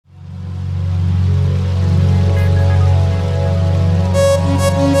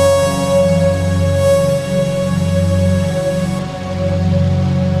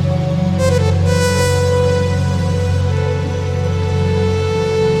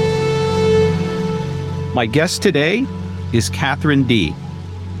My guest today is Katherine D.,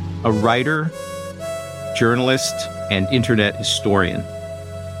 a writer, journalist, and internet historian.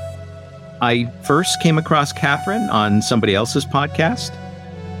 I first came across Katherine on somebody else's podcast.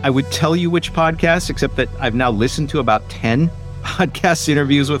 I would tell you which podcast, except that I've now listened to about 10 podcast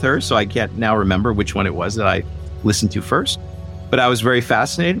interviews with her, so I can't now remember which one it was that I listened to first. But I was very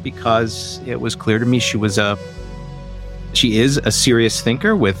fascinated because it was clear to me she is a serious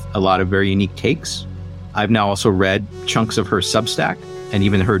thinker with a lot of very unique takes. I've now also read chunks of her Substack and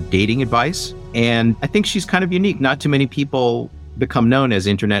even her dating advice. And I think she's kind of unique. Not too many people become known as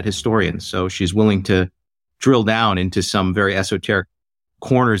internet historians. So she's willing to drill down into some very esoteric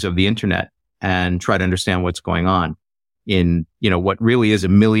corners of the internet and try to understand what's going on in, what really is a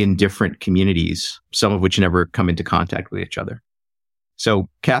million different communities, some of which never come into contact with each other. So,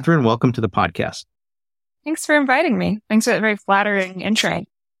 Katherine, welcome to the podcast. Thanks for inviting me. Thanks for that very flattering intro.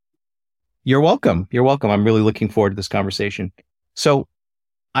 You're welcome. I'm really looking forward to this conversation. So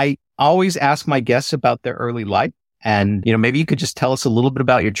I always ask my guests about their early life. And, maybe you could just tell us a little bit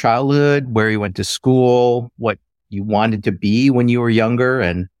about your childhood, where you went to school, what you wanted to be when you were younger,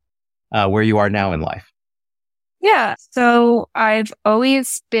 and where you are now in life. Yeah. So I've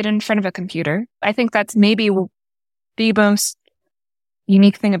always been in front of a computer. I think that's maybe the most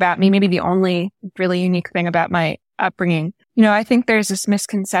unique thing about me, maybe the only really unique thing about my upbringing. I think there's this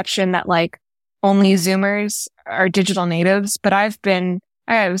misconception that only Zoomers are digital natives, but I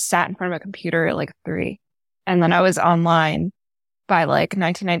was sat in front of a computer at 3, and then I was online by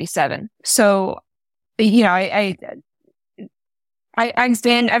 1997. So, I've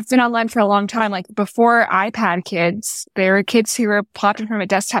been online for a long time. Before iPad kids, there were kids who were plopped in front of a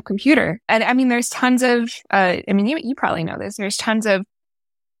desktop computer. And there's tons of, you probably know this. There's tons of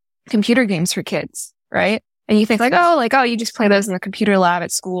computer games for kids, right? And you think you just play those in the computer lab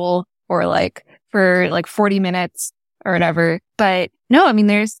at school or for 40 minutes or whatever. But no,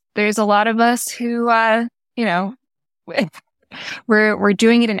 there's a lot of us who, we're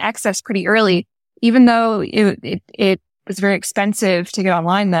doing it in excess pretty early, even though it was very expensive to get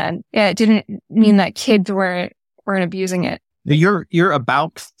online then. Yeah, it didn't mean that kids weren't abusing it. You're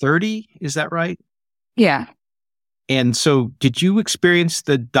about 30, is that right? Yeah. And so did you experience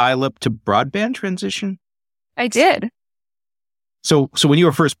the dial-up to broadband transition? I did. So when you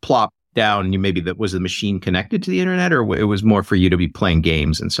were first plopped down, was the machine connected to the internet, or it was more for you to be playing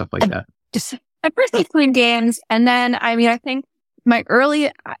games and stuff like that? I first was playing games, and then I think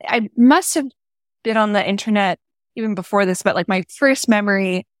I must have been on the internet even before this, but my first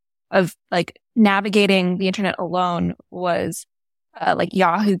memory of navigating the internet alone was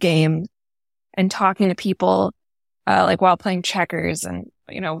Yahoo games and talking to people while playing checkers and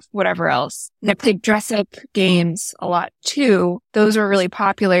whatever else. And I played dress up games a lot too. Those were really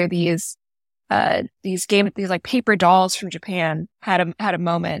popular. These games, these paper dolls from Japan had a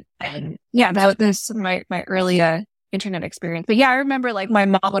moment. And yeah, that was my early internet experience. But yeah, I remember my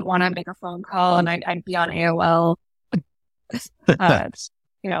mom would want to make a phone call and I'd be on AOL.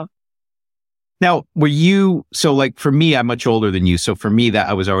 Now, for me, I'm much older than you. So for me, that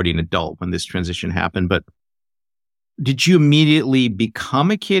I was already an adult when this transition happened. But did you immediately become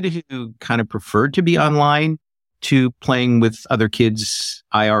a kid who kind of preferred to be online to playing with other kids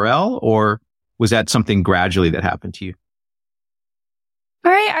IRL, or was that something gradually that happened to you?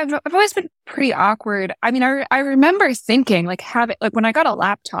 All right, I've always been pretty awkward. I remember thinking when I got a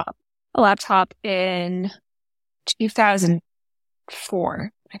laptop in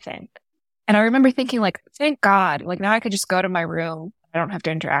 2004, I think. And I remember thinking thank God, now I could just go to my room. I don't have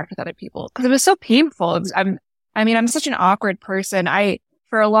to interact with other people, because it was so painful. I'm such an awkward person.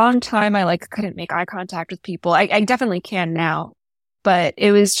 For a long time, I couldn't make eye contact with people. I definitely can now, but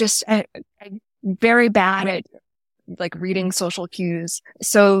it was just I'm very bad at reading social cues.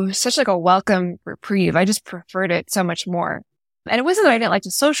 So such a welcome reprieve. I just preferred it so much more. And it wasn't that I didn't like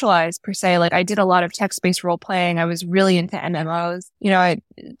to socialize per se. I did a lot of text-based role playing. I was really into MMOs.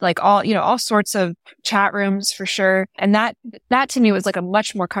 All sorts of chat rooms for sure. And that to me was a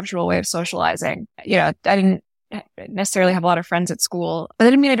much more comfortable way of socializing. I didn't necessarily have a lot of friends at school, but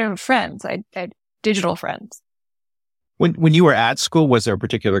that didn't mean I didn't have friends. I had digital friends. When you were at school, was there a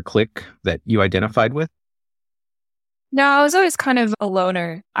particular clique that you identified with? No, I was always kind of a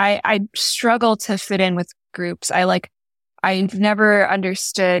loner. I struggle to fit in with groups. I've never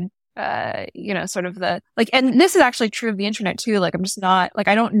understood, sort of and this is actually true of the internet too. I'm just not,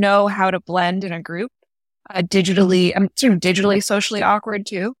 I don't know how to blend in a group. Digitally, I'm sort of digitally socially awkward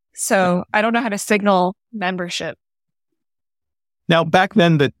too. So I don't know how to signal membership. Now, back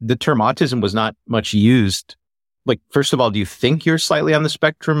then, the term autism was not much used. First of all, do you think you're slightly on the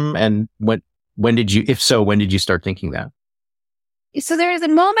spectrum? And what when did you start thinking that? So there is a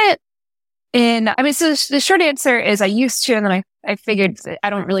moment so the short answer is I used to, and then I figured that I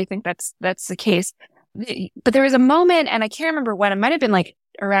don't really think that's the case. But there was a moment, and I can't remember when, it might have been like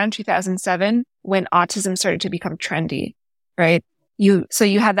around 2007 when autism started to become trendy, right? So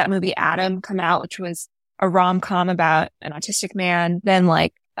you had that movie Adam come out, which was a rom-com about an autistic man. Then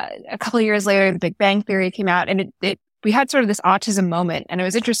like a couple of years later, The Big Bang Theory came out, and we had sort of this autism moment. And it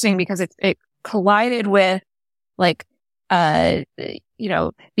was interesting because it collided with like, the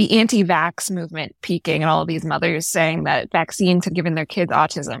anti-vax movement peaking and all of these mothers saying that vaccines had given their kids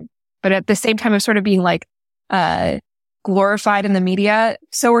autism. But at the same time of sort of being like, glorified in the media,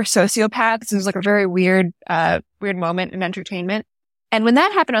 so were sociopaths. It was like a very weird moment in entertainment. And when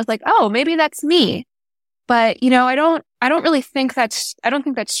that happened, I was like, oh, maybe that's me. But, I don't really think I don't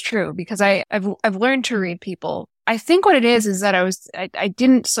think that's true because I've learned to read people. I think what it is that I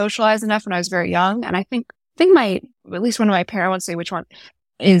didn't socialize enough when I was very young. And I think at least one of my parents, I won't say which one,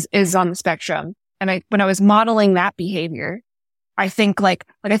 is on the spectrum. And when I was modeling that behavior, I think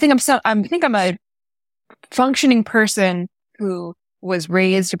I'm a functioning person who was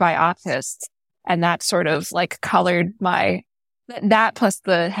raised by autists, and that sort of like colored that plus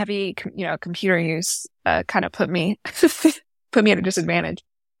the heavy, computer use, kind of put me at a disadvantage.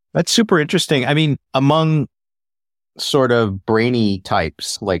 That's super interesting. I mean, among sort of brainy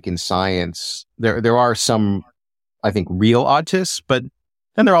types, like in science, there are some, I think, real autists, but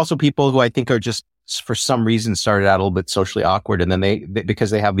then there are also people who I think are just, for some reason, started out a little bit socially awkward. And then they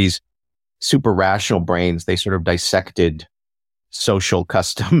because they have these super rational brains, they sort of dissected social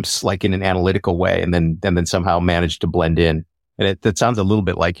customs like in an analytical way, and then somehow managed to blend in. And that sounds a little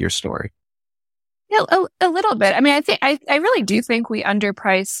bit like your story. Yeah, a little bit. I mean, I really do think we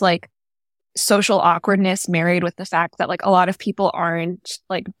underprice like social awkwardness married with the fact that like a lot of people aren't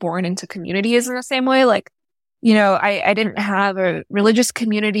like born into communities in the same way. Like, I didn't have a religious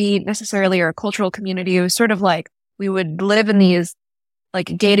community necessarily or a cultural community. It was sort of like we would live in these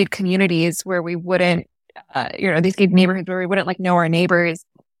like gated communities where we wouldn't, these gated neighborhoods where we wouldn't like know our neighbors.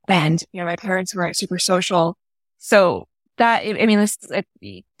 And, my parents weren't super social. So that, I mean,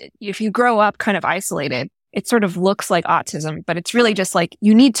 if you grow up kind of isolated, it sort of looks like autism, but it's really just like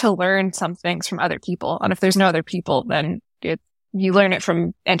you need to learn some things from other people. And if there's no other people, then you learn it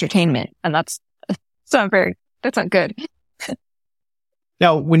from entertainment. And that's not good.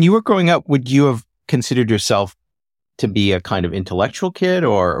 Now, when you were growing up, would you have considered yourself to be a kind of intellectual kid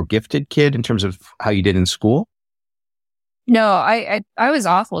or gifted kid in terms of how you did in school? No, I was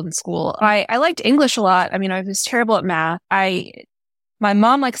awful in school. I liked English a lot. I mean, I was terrible at math. My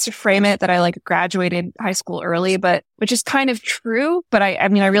mom likes to frame it that I like graduated high school early, which is kind of true, but I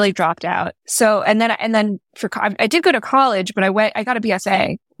really dropped out. So, and then I did go to college, but I got a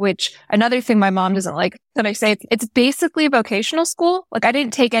BSA, which another thing my mom doesn't like that I say, it's basically a vocational school. Like I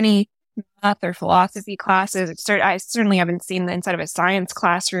didn't take any math or philosophy classes. I certainly haven't seen the inside of a science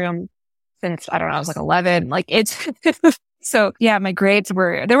classroom since, I don't know, I was like 11. Like it's, so yeah, my grades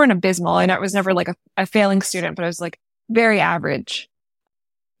weren't abysmal, and I was never like a failing student, but I was like very average.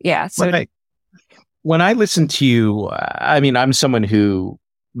 Yeah. So when I listen to you, I mean, I'm someone who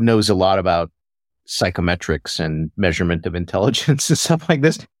knows a lot about psychometrics and measurement of intelligence and stuff like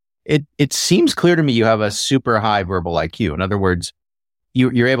this. It seems clear to me you have a super high verbal IQ. In other words,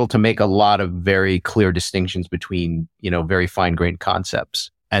 you're able to make a lot of very clear distinctions between, very fine-grained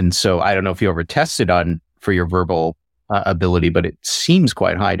concepts. And so I don't know if you ever tested for your verbal ability, but it seems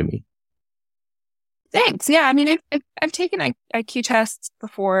quite high to me. Thanks. Yeah. I mean, I've taken IQ tests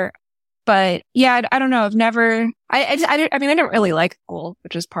before, but yeah, I don't know. I've never, I didn't really like school,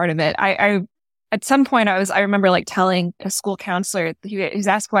 which is part of it. At some point I remember like telling a school counselor, he's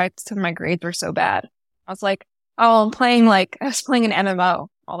asked why some of my grades were so bad. I was like, oh, I was playing an MMO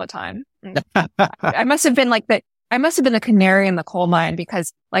all the time. I must have been the canary in the coal mine,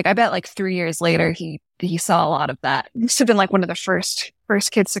 because like, I bet like 3 years later, he saw a lot of that. He must have been like one of the first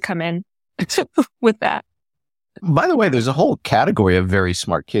kids to come in with that. By the way, there's a whole category of very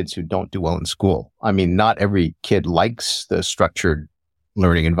smart kids who don't do well in school. I mean, not every kid likes the structured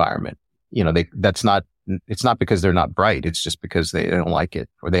learning environment. It's not because they're not bright. It's just because they don't like it,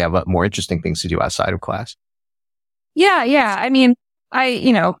 or they have more interesting things to do outside of class. Yeah. Yeah. I mean,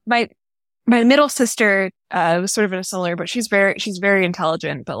 my middle sister, was sort of in a similar, but she's very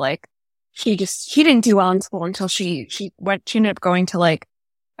intelligent, but like, she didn't do well in school until she ended up going to like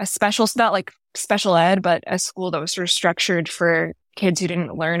a special, not like special ed, but a school that was sort of structured for kids who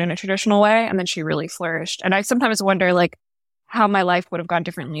didn't learn in a traditional way. And then she really flourished. And I sometimes wonder like how my life would have gone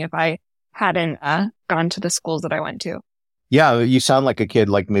differently if I hadn't gone to the schools that I went to. Yeah, you sound like a kid,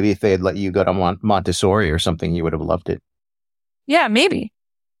 like maybe if they had let you go to Montessori or something, you would have loved it. Yeah, maybe.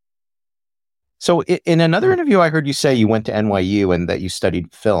 So in another interview, I heard you say you went to NYU and that you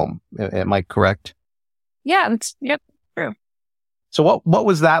studied film. Am I correct? Yeah, yep, true. So what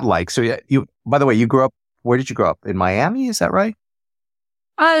was that like? So you, by the way, you grew up, where did you grow up? In Miami, is that right?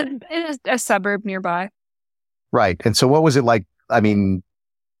 In a suburb nearby. Right. And so what was it like? I mean,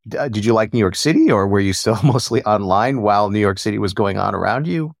 did you like New York City, or were you still mostly online while New York City was going on around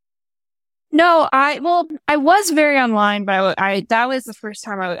you? No, I was very online, but that was the first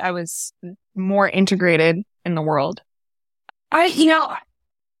time I was more integrated in the world. You know,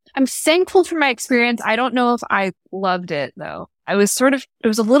 I'm thankful for my experience. I don't know if I loved it though. It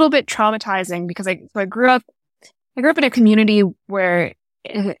was a little bit traumatizing because I grew up in a community where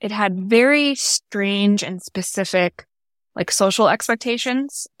it had very strange and specific like social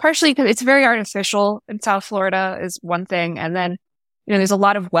expectations, partially because it's very artificial in South Florida is one thing. And then, there's a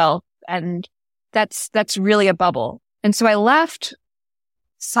lot of wealth and that's really a bubble. And so I left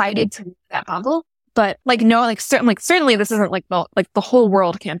excited to leave that bubble, but like, no, certainly this isn't like the whole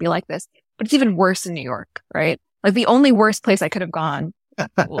world can't be like this, but it's even worse in New York, right? Like the only worst place I could have gone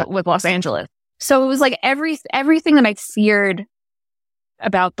with Los Angeles. So it was like everything that I feared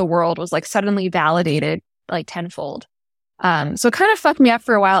about the world was like suddenly validated like tenfold. So it kind of fucked me up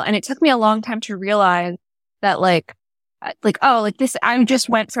for a while. And it took me a long time to realize that this, I just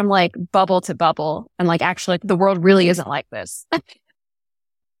went from like bubble to bubble and like actually like, the world really isn't like this.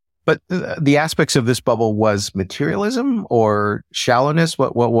 But the aspects of this bubble was materialism or shallowness.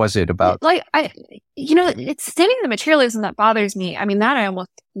 What was it about? It's standing the materialism that bothers me. I mean, that I almost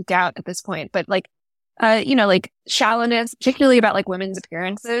doubt at this point, but like shallowness, particularly about like women's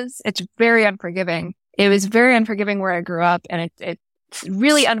appearances, it's very unforgiving. It was very unforgiving where I grew up, and it's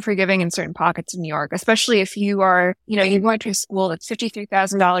really unforgiving in certain pockets of New York, especially if you are, you're going to a school that's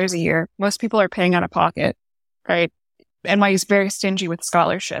 $53,000 a year. Most people are paying out of pocket, right? NYU is very stingy with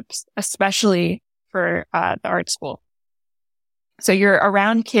scholarships, especially for the art school. So you're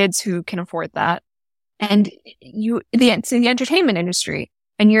around kids who can afford that, and it's in the entertainment industry,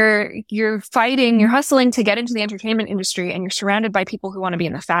 and you're hustling to get into the entertainment industry, and you're surrounded by people who want to be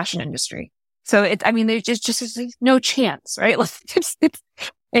in the fashion industry. So there's just no chance, right?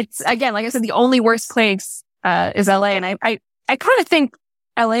 It's again, like I said, the only worst place is LA, and I kind of think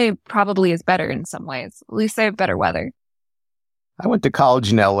LA probably is better in some ways. At least they have better weather. I went to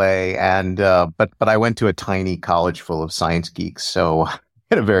college in LA, and but I went to a tiny college full of science geeks, so I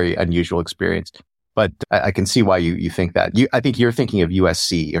had a very unusual experience. But I can see why you think that. I think you're thinking of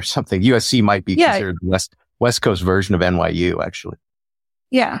USC or something. USC might be considered the West Coast version of NYU, actually.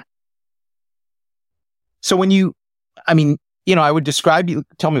 Yeah. So I would describe you.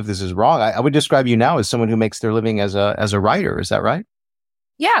 Tell me if this is wrong. I would describe you now as someone who makes their living as a writer. Is that right?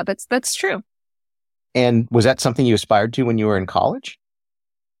 Yeah, that's true. And was that something you aspired to when you were in college?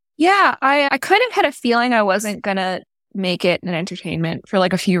 Yeah, I kind of had a feeling I wasn't going to make it in entertainment for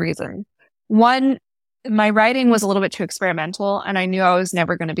like a few reasons. One, my writing was a little bit too experimental, and I knew I was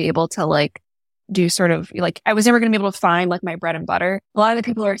never going to be able to like do sort of like, I was never going to be able to find like my bread and butter. A lot of the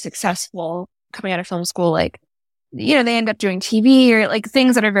people who are successful coming out of film school, like, they end up doing TV or like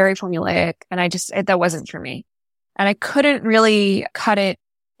things that are very formulaic. And that wasn't for me. And I couldn't really cut it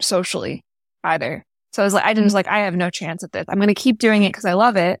socially either. So I have no chance at this. I'm going to keep doing it because I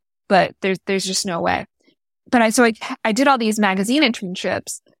love it, but there's just no way. But I did all these magazine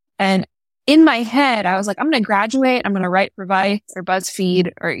internships, and in my head, I was like, I'm going to graduate. I'm going to write for Vice or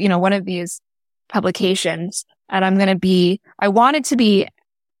BuzzFeed or, one of these publications. And I wanted to be,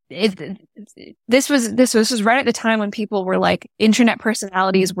 this was right at the time when people were like, internet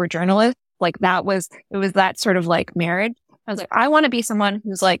personalities were journalists. Like it was that sort of like marriage. I was like, I want to be someone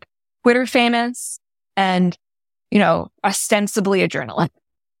who's like Twitter famous and, ostensibly a journalist.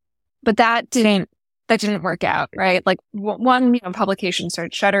 But that didn't work out, right? Like one, publication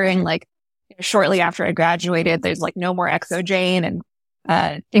started shuttering, like shortly after I graduated. There's like no more Exojane,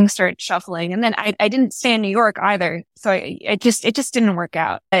 and things started shuffling. And then I didn't stay in New York either. So it just didn't work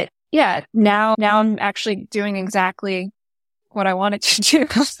out. But yeah, now I'm actually doing exactly what I wanted to do.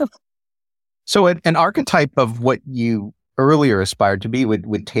 So an archetype of what you earlier aspired to be,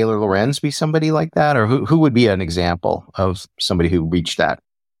 would Taylor Lorenz be somebody like that? Or who would be an example of somebody who reached that?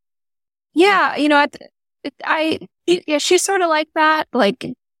 Yeah, she's sort of like that. Like,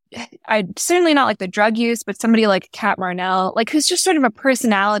 I certainly not like the drug use, but somebody like Kat Marnell, like who's just sort of a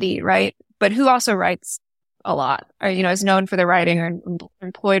personality, right? But who also writes a lot, or is known for their writing or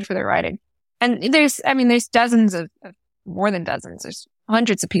employed for their writing. And there's dozens of more than dozens. There's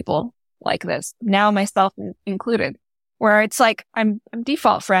hundreds of people like this now, myself included. where it's like, I'm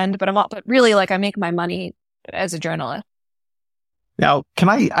default friend, but but really like I make my money as a journalist. Now,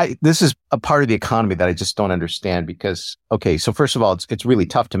 this is a part of the economy that I just don't understand because, okay, so first of all, it's really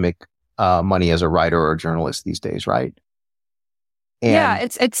tough to make money as a writer or a journalist these days, right? Yeah,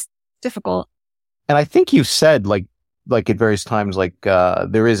 it's difficult. And I think you've said like at various times,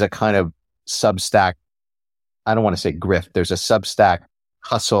 there is a kind of Substack, I don't want to say grift, there's a Substack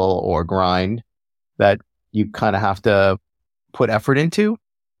hustle or grind that you kind of have to put effort into.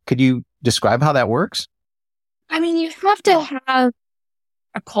 Could you describe how that works? I mean, you have to have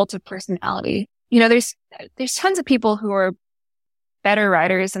a cult of personality. You know, there's tons of people who are better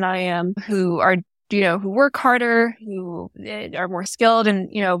writers than I am, who are, who work harder, who are more skilled in,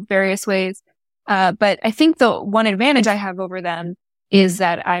 various ways. But I think the one advantage I have over them is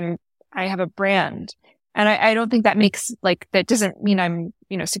that I have a brand. And I don't think that that doesn't mean I'm,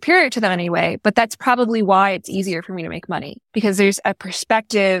 superior to them anyway, but that's probably why it's easier for me to make money, because there's a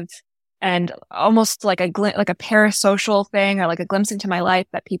perspective and almost like a parasocial thing or like a glimpse into my life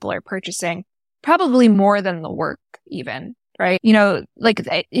that people are purchasing, probably more than the work even, right?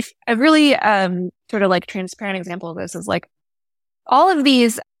 If a really sort of like transparent example of this is like all of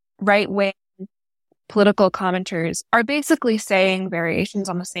these right-wing political commenters are basically saying variations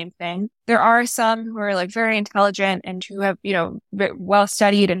on the same thing. There are some who are like very intelligent and who have, well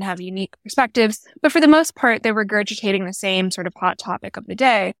studied and have unique perspectives, but for the most part, they're regurgitating the same sort of hot topic of the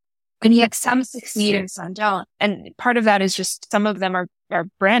day. And yet some succeed and some don't. And part of that is just some of them are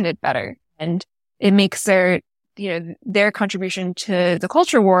branded better, and it makes their contribution to the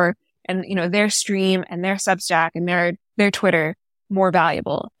culture war and, their stream and their Substack and their Twitter more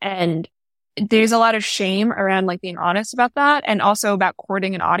valuable. And there's a lot of shame around like being honest about that, and also about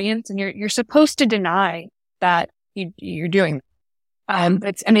courting an audience. And you're supposed to deny that you're doing that.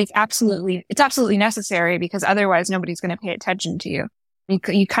 It's absolutely necessary, because otherwise nobody's going to pay attention to you.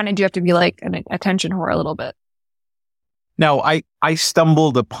 You kind of do have to be like an attention whore a little bit. Now, I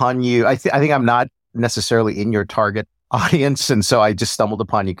stumbled upon you. I think I'm not necessarily in your target audience. And so I just stumbled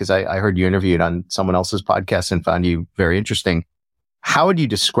upon you because I heard you interviewed on someone else's podcast and found you very interesting. How would you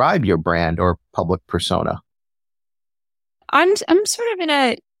describe your brand or public persona? I'm sort of in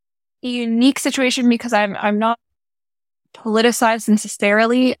a unique situation because I'm not politicized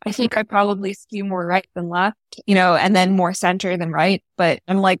necessarily. I think I probably skew more right than left, and then more center than right, but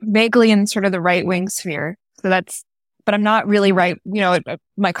I'm like vaguely in sort of the right wing sphere. But I'm not really right.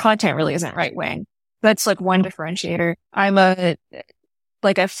 My content really isn't right wing. That's like one differentiator. I'm a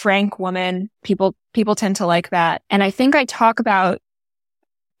frank woman. People tend to like that. And I think I talk about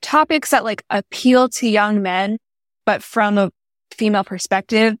topics that like appeal to young men, but from a female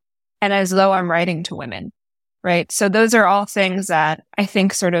perspective and as though I'm writing to women. Right. So those are all things that I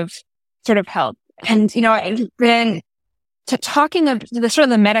think sort of help. And, I've been talking of the sort of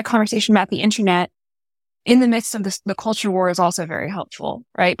the meta conversation about the internet in the midst of the culture war is also very helpful,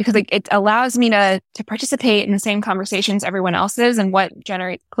 right? Because it allows me to participate in the same conversations everyone else is and what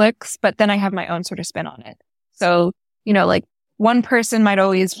generates clicks, but then I have my own sort of spin on it. So, like one person might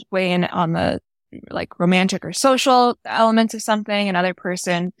always weigh in on the like romantic or social elements of something. Another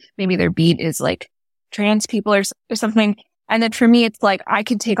person, maybe their beat is like trans people or something. And then for me, it's like, I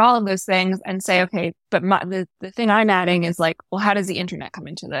could take all of those things and say, okay, but the thing I'm adding is like, well, how does the internet come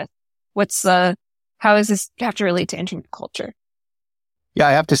into this? How does this have to relate to internet culture? Yeah,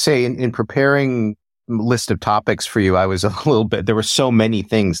 I have to say in preparing a list of topics for you, I was there were so many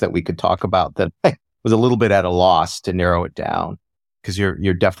things that we could talk about that I was a little bit at a loss to narrow it down, because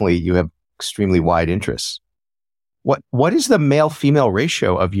you have extremely wide interests. What is the male-female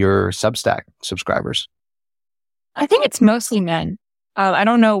ratio of your Substack subscribers? I think it's mostly men. I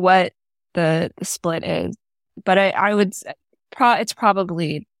don't know what the split is, but I would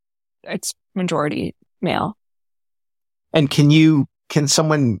it's majority male. And can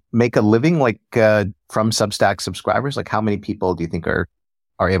someone make a living from Substack subscribers? Like how many people do you think are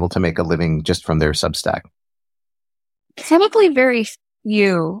able to make a living just from their Substack? Probably very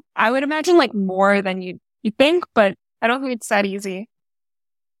few. I would imagine like more than you think, but I don't think it's that easy.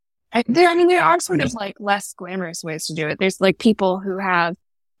 There are sort of like less glamorous ways to do it. There's like people who have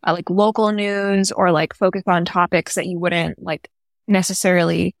like local news or like focus on topics that you wouldn't like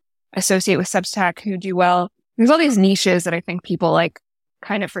necessarily associate with Substack who do well. There's all these niches that I think people like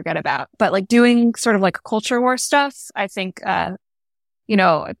kind of forget about, but like doing sort of like culture war stuff, I think,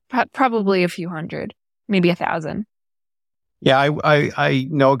 probably a few hundred, maybe 1,000. Yeah. I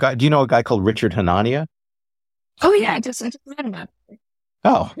know a guy. Do you know a guy called Richard Hanania? Oh yeah. I just met him.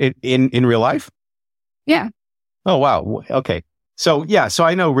 Oh, in real life? Yeah. Oh, wow. Okay. So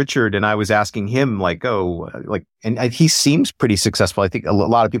I know Richard, and I was asking him like, he seems pretty successful. I think a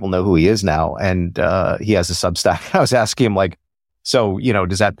lot of people know who he is now, and he has a Substack. I was asking him like, so,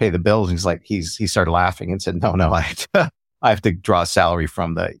 does that pay the bills? And he's like, he started laughing and said, no, I have to draw a salary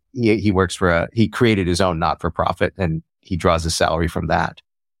from he works he created his own not-for-profit, and he draws a salary from that.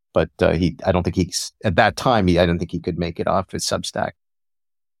 But I don't think at that time, I don't think he could make it off his Substack.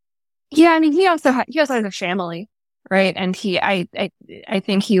 Yeah, I mean, he also has a family, right? And I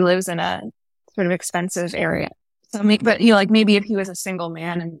think he lives in a sort of expensive area. So, but maybe if he was a single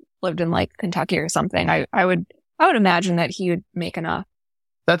man and lived in like Kentucky or something, I would imagine that he would make enough.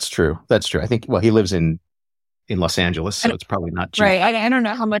 That's true. I think, well, he lives in Los Angeles, so it's probably not cheap. Right. I don't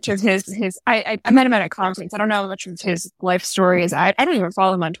know how much of his I met him at a conference. I don't know how much of his life story is. I don't even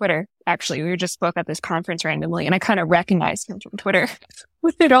follow him on Twitter. Actually, we just spoke at this conference randomly, and I kind of recognized him from Twitter.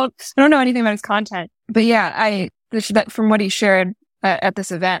 I don't know anything about his content, but yeah, from what he shared at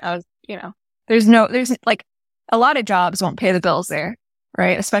this event, I was, there's like a lot of jobs won't pay the bills there,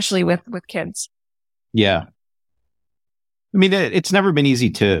 right? Especially with kids. Yeah. I mean, it's never been easy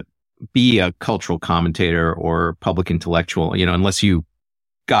to be a cultural commentator or public intellectual, unless you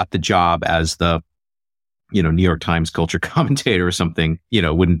got the job as the, New York Times culture commentator or something,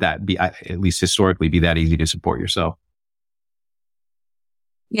 wouldn't that be, at least historically, be that easy to support yourself?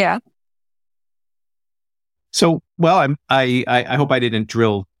 Yeah. So, well, I hope I didn't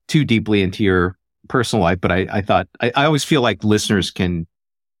drill too deeply into your personal life, but I thought, I always feel like listeners can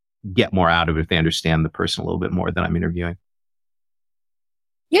get more out of it if they understand the person a little bit more than I'm interviewing.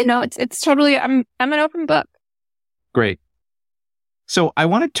 Yeah, no, it's totally, I'm an open book. Great. So I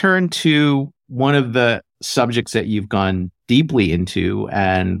want to turn to one of the subjects that you've gone deeply into,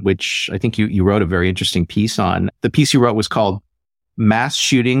 and which I think you wrote a very interesting piece on. The piece you wrote was called Mass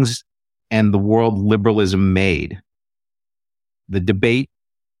Shootings and the World Liberalism Made. The debate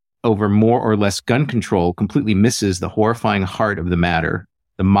over more or less gun control completely misses the horrifying heart of the matter.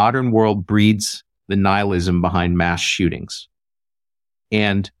 The modern world breeds the nihilism behind mass shootings.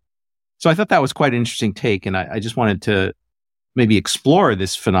 And so I thought that was quite an interesting take. And I just wanted to maybe explore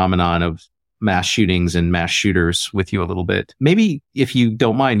this phenomenon of mass shootings and mass shooters with you a little bit. Maybe if you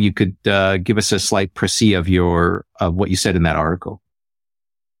don't mind, you could give us a slight précis of what you said in that article.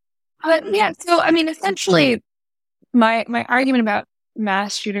 Yeah. So, I mean, essentially, my argument about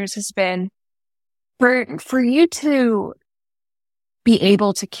mass shooters has been for you to be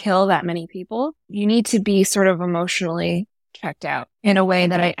able to kill that many people, you need to be sort of emotionally checked out in a way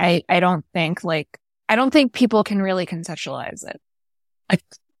that I don't think people can really conceptualize it. Like,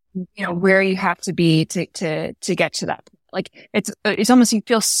 where you have to be to get to that. Like, it's almost, you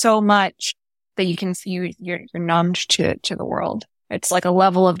feel so much that you're numbed to the world. It's like a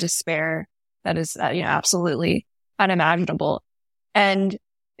level of despair that is, absolutely unimaginable. And,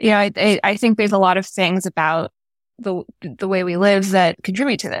 I think there's a lot of things about the way we live that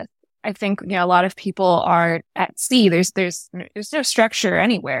contribute to this. I think, a lot of people are at sea. There's no structure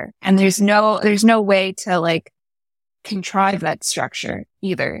anywhere, and there's no way to like contrive that structure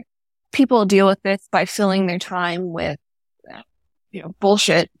either. People deal with this by filling their time with,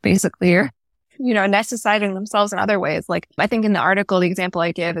 bullshit, basically, or, necessitating themselves in other ways. Like, I think in the article, the example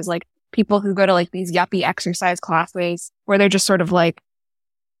I give is like people who go to like these yuppie exercise classes where they're just sort of like,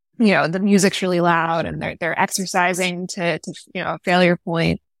 the music's really loud and they're exercising to a failure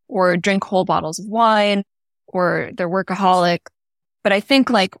point, or drink whole bottles of wine, or they're workaholic. But I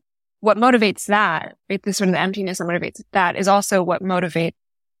think like what motivates that, right, this sort of the emptiness that motivates that is also what motivates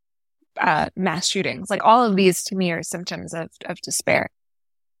mass shootings. Like, all of these to me are symptoms of despair.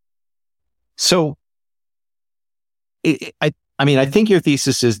 So I think your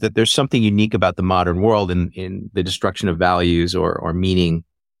thesis is that there's something unique about the modern world in the destruction of values or meaning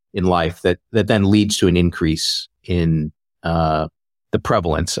in life that then leads to an increase in the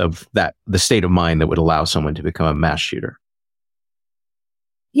prevalence of the state of mind that would allow someone to become a mass shooter.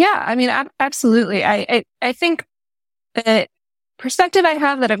 Yeah, I mean, absolutely. I think the perspective I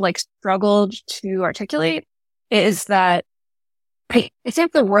have that I've like struggled to articulate is that I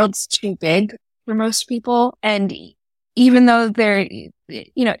think the world's too big for most people, and even though there's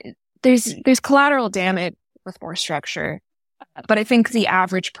collateral damage with more structure, but I think the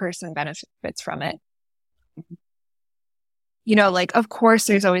average person benefits from it. Like, of course,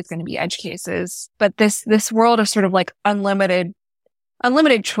 there's always going to be edge cases, but this world of sort of like unlimited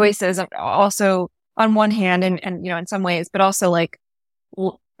choices, also on one hand, and in some ways, but also like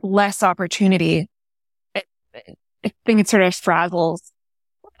less opportunity. I think it sort of frazzles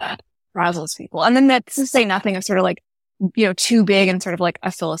people, and then that's to say nothing of sort of like too big in sort of like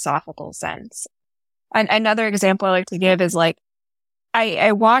a philosophical sense. And another example I like to give is like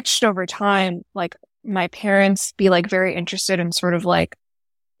I watched over time, like my parents be like very interested in sort of like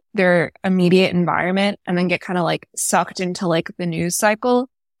their immediate environment and then get kind of like sucked into like the news cycle.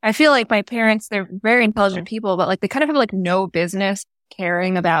 I feel like my parents, they're very intelligent people, but like they kind of have like no business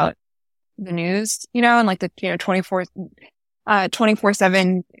caring about the news, and like the,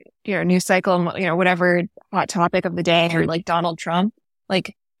 24/7, news cycle and, whatever hot topic of the day or like Donald Trump,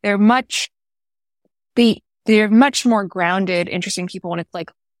 like they're they're much more grounded, interesting people when it's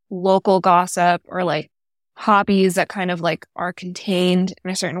like local gossip or like hobbies that kind of like are contained in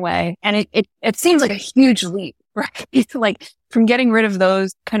a certain way. And it seems like a huge leap, right? It's like from getting rid of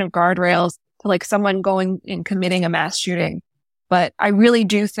those kind of guardrails to like someone going and committing a mass shooting. But I really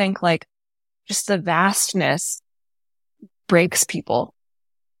do think like just the vastness breaks people.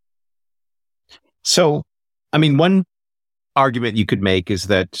 So, I mean, one argument you could make is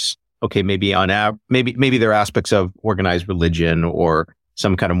that, okay, maybe maybe there are aspects of organized religion or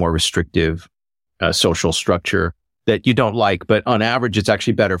some kind of more restrictive social structure that you don't like, but on average, it's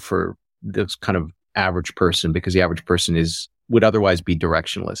actually better for this kind of average person because the average person would otherwise be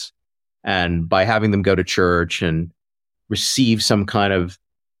directionless. And by having them go to church and receive some kind of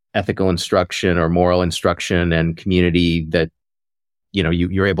ethical instruction or moral instruction and community that,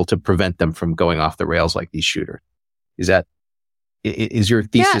 you're able to prevent them from going off the rails like these shooters. Is your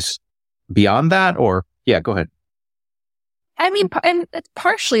thesis beyond that? Or, go ahead. I mean, and it's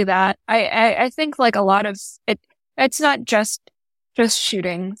partially that. I think like a lot of it's not just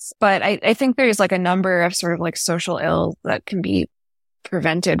shootings, but I think there's like a number of sort of like social ills that can be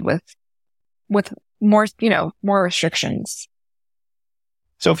prevented with more, more restrictions.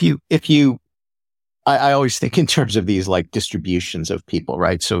 So I always think in terms of these like distributions of people,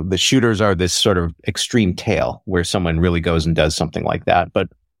 right? So the shooters are this sort of extreme tail where someone really goes and does something like that. But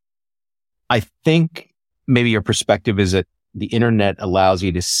I think maybe your perspective is that the internet allows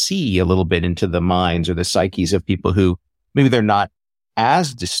you to see a little bit into the minds or the psyches of people who maybe they're not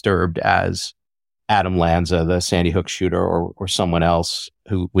as disturbed as Adam Lanza, the Sandy Hook shooter, or someone else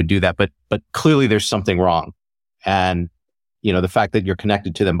who would do that. But clearly there's something wrong. And the fact that you're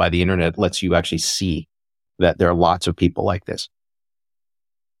connected to them by the internet lets you actually see that there are lots of people like this.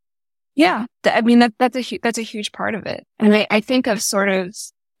 Yeah. I mean, that's a huge part of it. And I think of sort of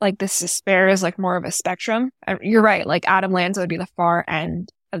like this despair as like more of a spectrum. You're right. Like Adam Lanza would be the far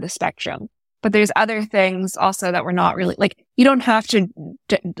end of the spectrum, but there's other things also that we're not really like, you don't have to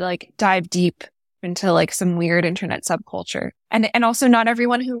like dive deep into like some weird internet subculture. And also not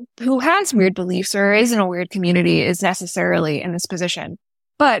everyone who has weird beliefs or is in a weird community is necessarily in this position.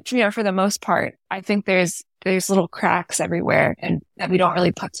 But, for the most part, I think there's little cracks everywhere and that we don't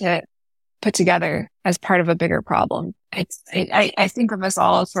really put together as part of a bigger problem. I think of us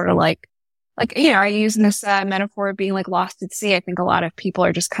all as sort of like, I use this metaphor of being like lost at sea. I think a lot of people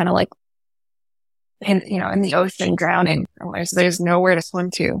are just kind of like in the ocean drowning. There's nowhere to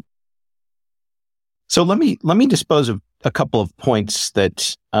swim to. So let me dispose of a couple of points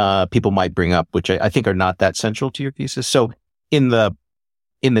that people might bring up, which I think are not that central to your thesis. So in the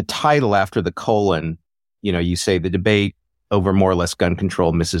title after the colon, you say the debate over more or less gun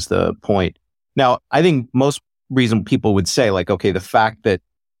control misses the point. Now, I think most reasonable people would say like, okay, the fact that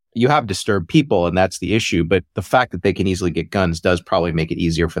you have disturbed people and that's the issue, but the fact that they can easily get guns does probably make it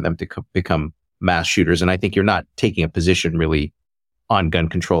easier for them to become mass shooters. And I think you're not taking a position really on gun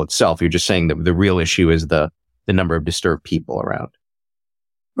control itself. You're just saying that the real issue is the number of disturbed people around.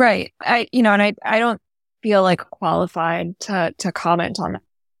 Right. I don't feel like qualified to comment on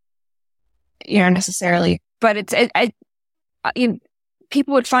that, necessarily, but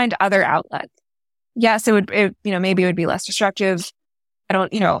people would find other outlets. Yes, maybe it would be less destructive. I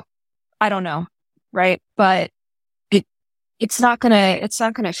don't know. Right. But it's not gonna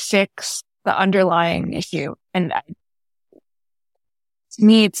fix the underlying issue. And to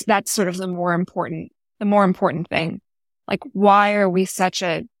me, that's sort of the more important thing. Like, why are we such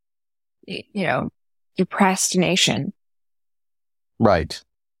a, depressed nation? Right.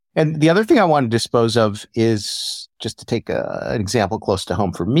 And the other thing I want to dispose of is just to take an example close to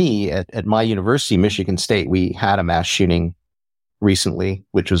home for me at my university, Michigan State, we had a mass shooting recently,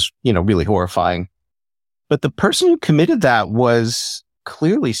 which was, really horrifying. But the person who committed that was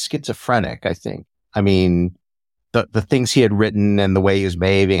clearly schizophrenic, I think. I mean, the things he had written and the way he was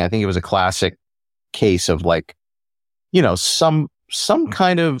behaving, I think it was a classic case of like, some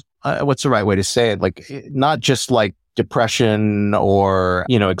kind of, what's the right way to say it? Like, not just like depression or,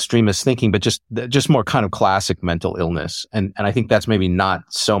 extremist thinking, but just more kind of classic mental illness. And I think that's maybe not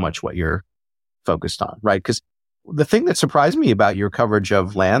so much what you're focused on, right? Because the thing that surprised me about your coverage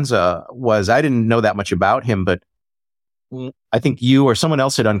of Lanza was I didn't know that much about him, but I think you or someone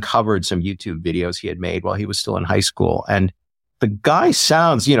else had uncovered some YouTube videos he had made while he was still in high school. And the guy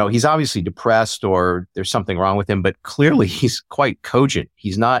sounds, he's obviously depressed or there's something wrong with him, but clearly he's quite cogent.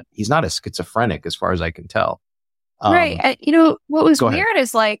 He's not a schizophrenic as far as I can tell. Right. What was weird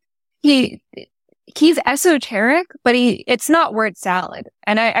is like, he's esoteric, but it's not word salad.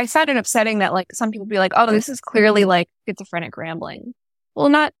 And I found it upsetting that like some people be like, oh, this is clearly like schizophrenic rambling. Well,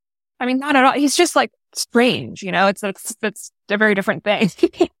 not at all. He's just like strange, it's a very different thing.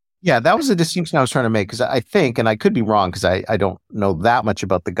 Yeah, that was the distinction I was trying to make, because I think, and I could be wrong because I don't know that much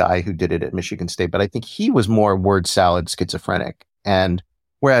about the guy who did it at Michigan State, but I think he was more word salad schizophrenic. And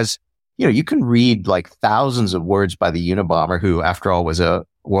whereas, you can read like thousands of words by the Unabomber, who after all was a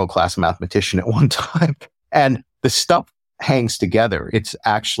world-class mathematician at one time, and the stuff hangs together. It's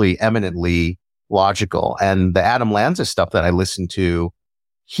actually eminently logical. And the Adam Lanza stuff that I listened to,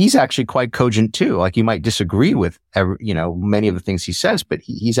 he's actually quite cogent too. Like you might disagree with, many of the things he says, but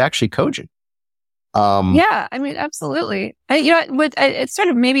he's actually cogent. Yeah, I mean, absolutely. It's sort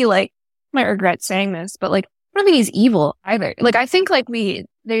of maybe like, I might regret saying this, but like, I don't think he's evil either. Like, I think like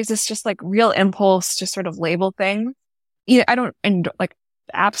there's this just like real impulse to sort of label things. I don't,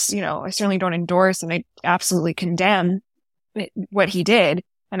 I certainly don't endorse and I absolutely condemn what he did.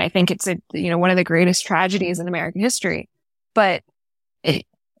 And I think it's one of the greatest tragedies in American history. But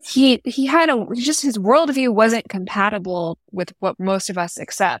he had his worldview wasn't compatible with what most of us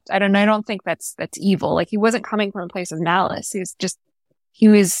accept. I don't think that's evil. Like he wasn't coming from a place of malice. He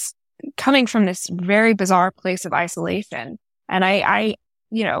was coming from this very bizarre place of isolation. And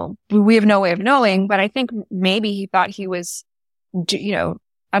we have no way of knowing, but I think maybe he thought he was,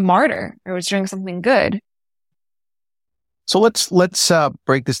 a martyr or was doing something good. So let's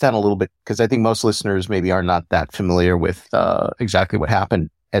break this down a little bit, because I think most listeners maybe are not that familiar with exactly what happened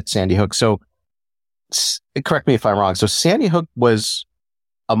at Sandy Hook. So correct me if I'm wrong. So Sandy Hook was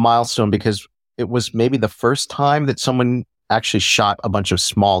a milestone because it was maybe the first time that someone actually shot a bunch of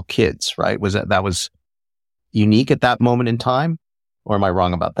small kids, right? Was that was unique at that moment in time? Or am I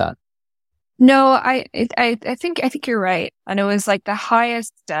wrong about that? No, I think you're right. And it was like the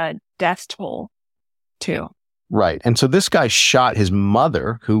highest death toll too. Right. And so this guy shot his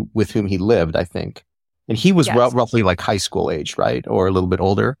mother, with whom he lived, I think. And he was roughly like high school age, right? Or a little bit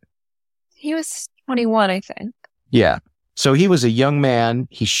older. He was 21, I think. Yeah. So he was a young man.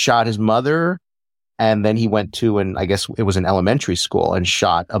 He shot his mother, and then he went to, and I guess it was an elementary school, and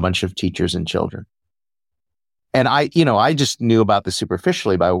shot a bunch of teachers and children. And I just knew about this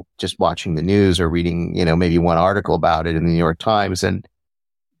superficially by just watching the news or reading, maybe one article about it in the New York Times. And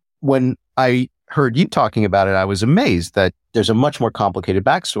when I heard you talking about it, I was amazed that there's a much more complicated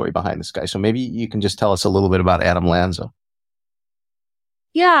backstory behind this guy. So maybe you can just tell us a little bit about Adam Lanza.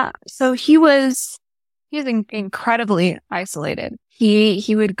 Yeah. So he was incredibly isolated.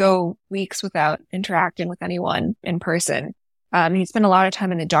 He would go weeks without interacting with anyone in person. He spent a lot of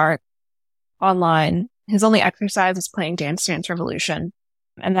time in the dark online. His only exercise was playing Dance Dance Revolution.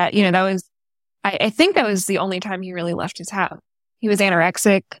 And that was, I think that was the only time he really left his house. He was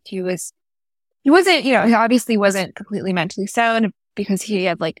anorexic. He wasn't, he obviously wasn't completely mentally sound because he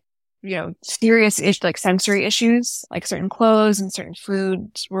had serious sensory issues, like certain clothes and certain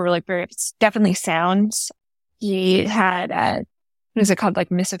foods were definitely sounds. He had, what is it called? Like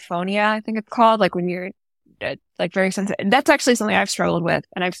misophonia, I think it's called, like when you're very sensitive. And that's actually something I've struggled with.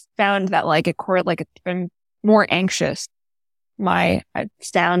 And I've found that if I'm more anxious, my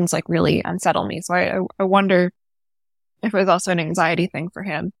sounds really unsettle me. So I wonder if it was also an anxiety thing for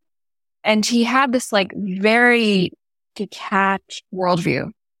him. And he had this very detached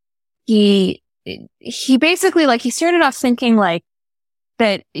worldview. He basically he started off thinking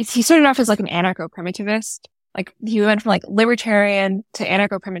that he started off as an anarcho-primitivist. He went from libertarian to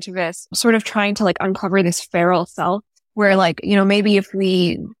anarcho-primitivist, sort of trying to uncover this feral self where maybe if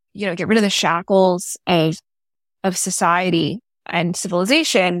we, get rid of the shackles of society and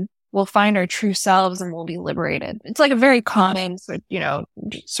civilization, we'll find our true selves and we'll be liberated. It's a very common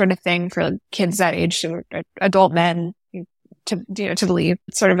sort of thing for kids that age or adult men to believe.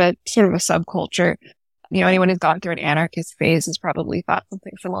 It's sort of a subculture. Anyone who's gone through an anarchist phase has probably thought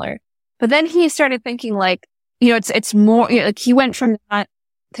something similar. But then he started thinking it's more, he went from that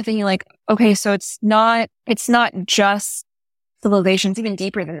to thinking okay, so it's not just civilization. It's even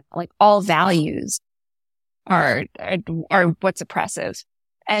deeper than that. All values are what's oppressive.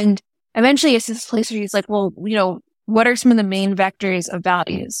 And eventually it's this place where he's well, what are some of the main vectors of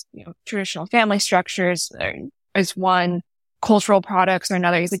values? Traditional family structures is one, cultural products are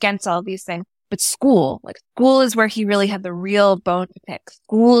another. He's against all of these things. But school is where he really had the real bone to pick.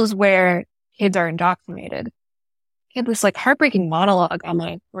 School is where kids are indoctrinated. he had this like heartbreaking monologue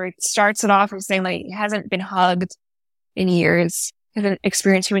online where he starts it off with saying like he hasn't been hugged in years, hasn't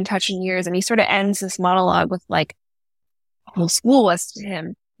experienced human touch in years. And he sort of ends this monologue with like, whole school was to him.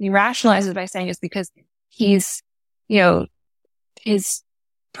 And he rationalizes by saying it's because he's, his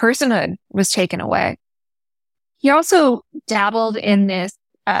personhood was taken away. He also dabbled in this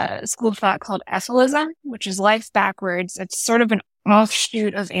school of thought called Ethylism, which is life backwards. It's sort of an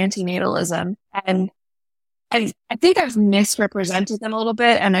offshoot of antinatalism. And I think I've misrepresented them a little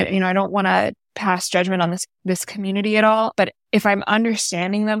bit. And I don't want to pass judgment on this community at all. But if I'm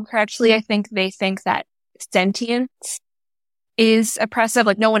understanding them correctly, I think they think that sentience is oppressive.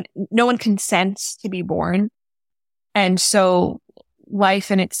 Like no one consents to be born. And so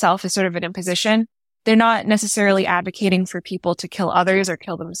life in itself is sort of an imposition. They're not necessarily advocating for people to kill others or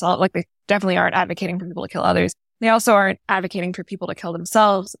kill themselves. Like they definitely aren't advocating for people to kill others. They also aren't advocating for people to kill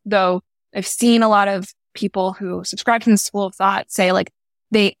themselves, though I've seen a lot of people who subscribe to the school of thought say like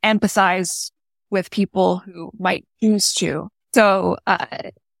they empathize with people who might choose to. So,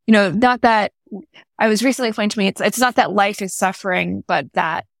 not that I was recently explained to me, it's not that life is suffering, but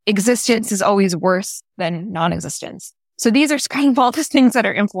that existence is always worse than non-existence. So these are kind of all the things that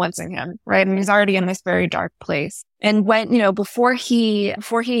are influencing him, right? And he's already in this very dark place. And when, before he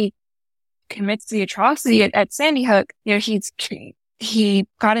commits the atrocity at Sandy Hook, he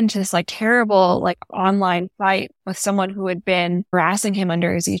got into this like terrible like online fight with someone who had been harassing him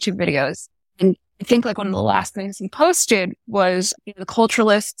under his YouTube videos. And I think like one of the last things he posted was the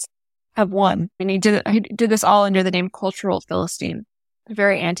culturalists have won. And he did this all under the name Cultural Philistine.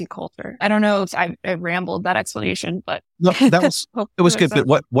 Very anti-culture. I don't know if I rambled that explanation, but no, it was good.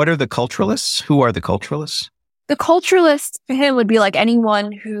 But what are the culturalists? Who are the culturalists? The culturalists to him would be like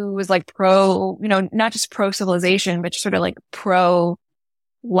anyone who was like pro, not just pro civilization, but sort of like pro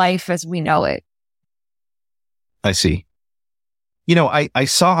life as we know it. I see. I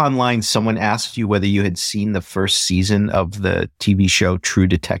saw online someone asked you whether you had seen the first season of the TV show True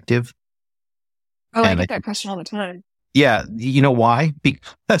Detective. Oh, I get that question all the time. Yeah. You know why?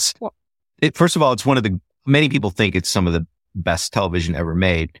 Because first of all, it's many people think it's some of the best television ever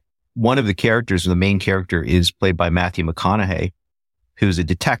made. One of the characters, the main character, is played by Matthew McConaughey, who's a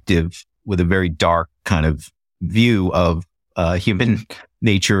detective with a very dark kind of view of human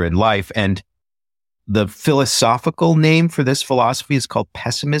nature and life. And the philosophical name for this philosophy is called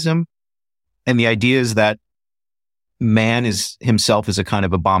pessimism. And the idea is that man himself is a kind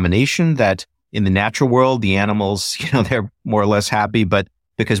of abomination, that in the natural world, the animals, they're more or less happy, but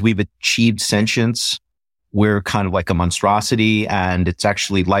because we've achieved sentience, we're kind of like a monstrosity, and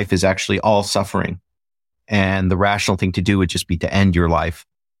life is actually all suffering. And the rational thing to do would just be to end your life.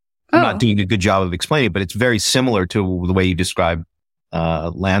 Oh. I'm not doing a good job of explaining it, but it's very similar to the way you describe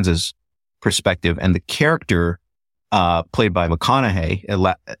Lanza's perspective. And the character played by McConaughey,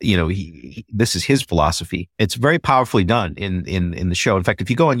 this is his philosophy. It's very powerfully done in the show. In fact, if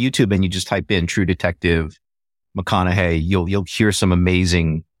you go on YouTube and you just type in True Detective McConaughey, you'll hear some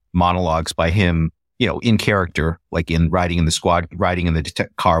amazing monologues by him, in character, like in riding in the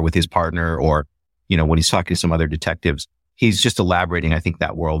car with his partner, or, when he's talking to some other detectives. He's just elaborating, I think,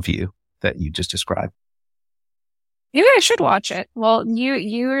 that worldview that you just described. Maybe I should watch it. Well,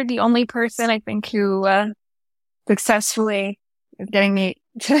 you're the only person I think who successfully getting me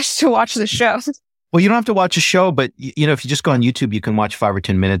to watch the show. Well, you don't have to watch a show, but if you just go on YouTube, you can watch 5 or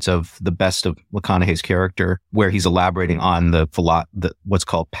 10 minutes of the best of McConaughey's character, where he's elaborating on what's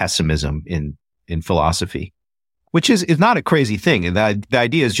called pessimism in philosophy, which is not a crazy thing. And the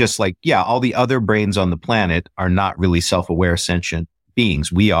idea is just like, yeah, all the other brains on the planet are not really self-aware, sentient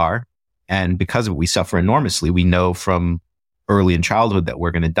beings. We are. And because of it, we suffer enormously. We know from early in childhood that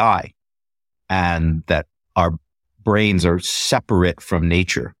we're going to die, and that our brains are separate from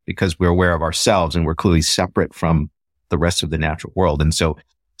nature because we're aware of ourselves, and we're clearly separate from the rest of the natural world. And so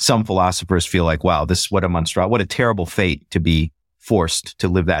some philosophers feel like, wow, what a terrible fate to be forced to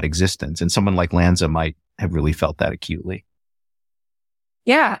live that existence. And someone like Lanza might have really felt that acutely.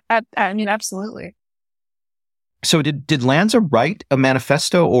 Yeah, I mean, absolutely. So did Lanza write a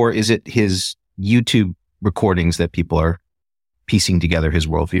manifesto, or is it his YouTube recordings that people are piecing together his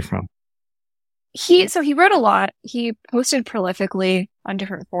worldview from? He wrote a lot. He posted prolifically on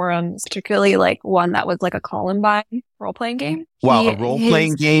different forums, particularly like one that was like a Columbine role-playing game. Wow, a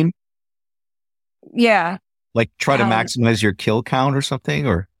role-playing game? Yeah. Like try to maximize your kill count or something,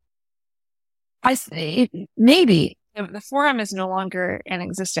 or? Maybe. The forum is no longer in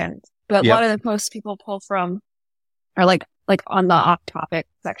existence, but a lot of the posts people pull from are like on the off-topic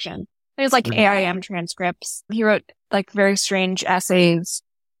section. There's like AIM transcripts. He wrote like very strange essays.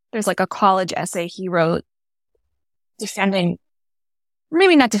 There's like a college essay he wrote defending,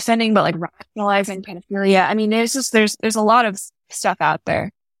 maybe not defending, but like rationalizing pedophilia. I mean, there's a lot of stuff out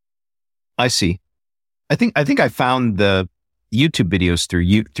there. I see. I think I found the YouTube videos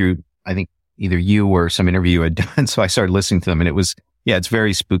through I think either you or some interview you had done. So I started listening to them, and it's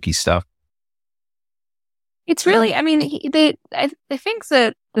very spooky stuff. It's really, I mean, I think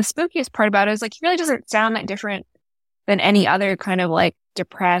that the spookiest part about it is like, he really doesn't sound that different than any other kind of like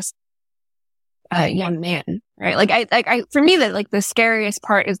depressed, young man, right? Like I, for me, that like the scariest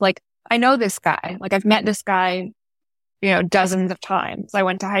part is like, I know this guy, like I've met this guy, dozens of times. I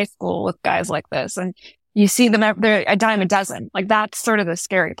went to high school with guys like this, and you see them, they're a dime a dozen. Like that's sort of the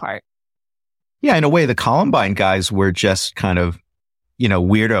scary part. Yeah. In a way, the Columbine guys were just kind of,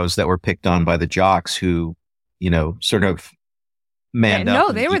 weirdos that were picked on by the jocks who, sort of manned up.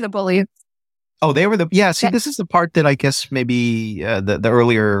 No, they were the bullies. Oh, they were see, this is the part that I guess maybe the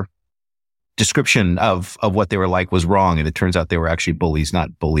earlier description of what they were like was wrong. And it turns out they were actually bullies,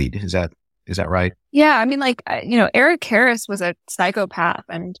 not bullied. Is that right? Yeah. I mean, like, Eric Harris was a psychopath,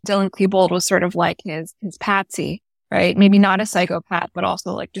 and Dylan Klebold was sort of like his patsy, right? Maybe not a psychopath, but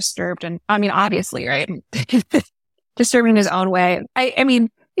also like disturbed. And I mean, obviously, right? Disturbed in his own way. I mean,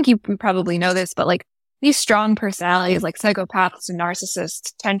 I think you probably know this, but like these strong personalities, like psychopaths and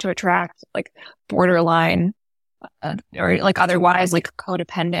narcissists, tend to attract like borderline or like otherwise like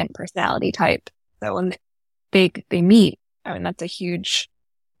codependent personality type. So when they meet, I mean, that's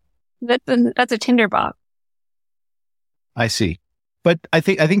a tinderbox. I see. But I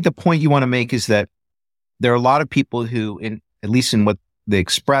think the point you want to make is that there are a lot of people who, at least in what they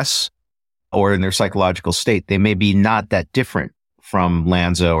express or in their psychological state, they may be not that different from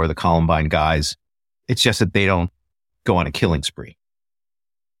Lanza or the Columbine guys. It's just that they don't go on a killing spree.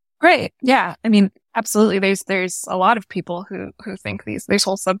 Right. Yeah. I mean, absolutely. There's a lot of people who think there's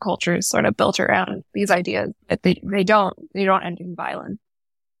whole subcultures sort of built around these ideas that they don't end in violence.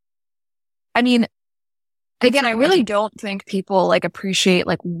 I mean, again, I really don't think people like appreciate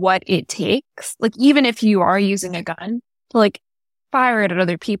like what it takes. Like, even if you are using a gun to like fire it at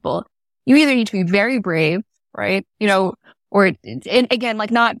other people, you either need to be very brave, right? Or and again,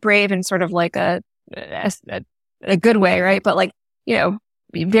 like not brave in sort of like a good way, right? But like,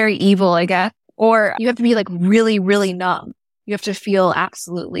 be very evil, I guess. Or you have to be like really, really numb. You have to feel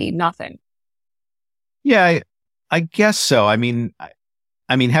absolutely nothing. Yeah, I guess so. I mean,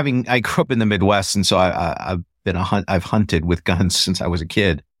 I grew up in the Midwest, and so I've hunted with guns since I was a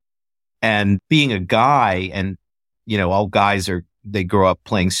kid. And being a guy, and all guys they grow up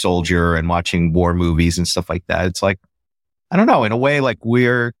playing soldier and watching war movies and stuff like that. It's like, I don't know, in a way, like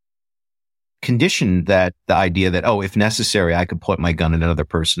we're conditioned that the idea that, if necessary, I could point my gun at another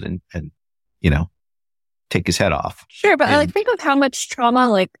person and take his head off. Sure, but like think of how much trauma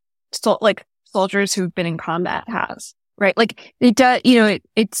like soldiers who've been in combat has, right? Like it does,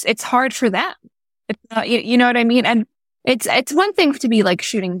 it's hard for them. It's not, you know what I mean? And it's one thing to be like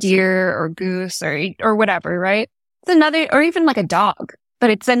shooting deer or goose or whatever, right? It's another, or even like a dog,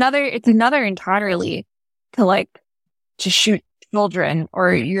 but it's another entirely to shoot children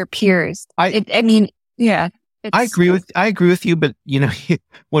or your peers. I mean, yeah. I agree with you, but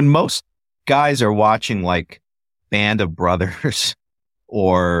when most guys are watching like Band of Brothers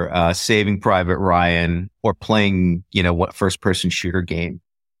or Saving Private Ryan or playing, what first person shooter game,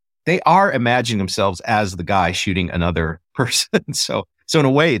 they are imagining themselves as the guy shooting another person. So in a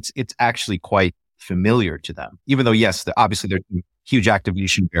way, it's actually quite familiar to them, even though, yes, obviously there's a huge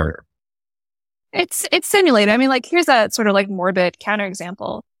activation barrier. It's simulated. I mean, like, here's a sort of like morbid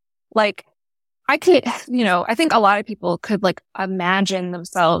counterexample. Like, I could, I think a lot of people could like imagine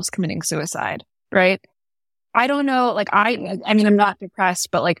themselves committing suicide, right? I don't know. Like, I mean, I'm not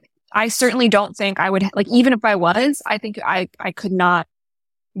depressed, but like, I certainly don't think I would, like, even if I was, I think I could not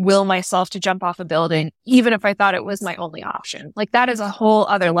will myself to jump off a building, even if I thought it was my only option. Like, that is a whole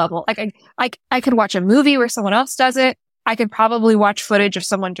other level. Like, I could watch a movie where someone else does it. I could probably watch footage of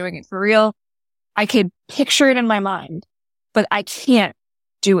someone doing it for real. I could picture it in my mind, but I can't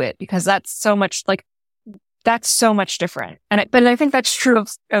do it because that's so much different. But I think that's true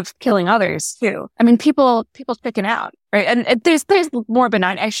of killing others too. I mean, people chicken out, right? And there's more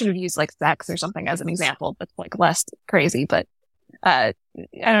benign. I should have used like sex or something as an example that's like less crazy, but I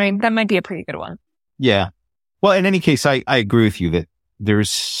mean, that might be a pretty good one. Yeah. Well, in any case, I agree with you that there's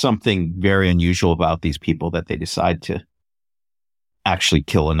something very unusual about these people that they decide to actually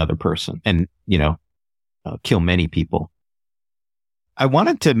kill another person and, kill many people. I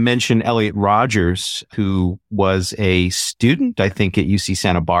wanted to mention Elliot Rogers, who was a student, I think, at UC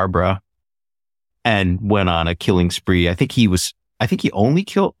Santa Barbara and went on a killing spree. I think he was I think he only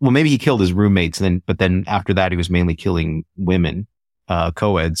killed, well, maybe he killed his roommates but then after that, he was mainly killing women,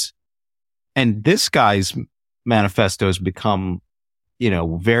 co-eds. And this guy's manifesto has become,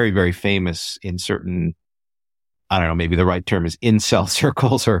 very, very famous in certain, I don't know, maybe the right term is incel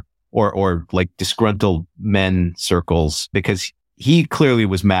circles or like disgruntled men circles, because he clearly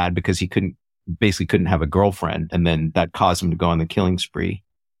was mad because he basically couldn't have a girlfriend. And then that caused him to go on the killing spree.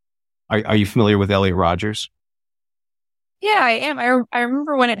 Are you familiar with Elliot Rodgers? Yeah, I am. I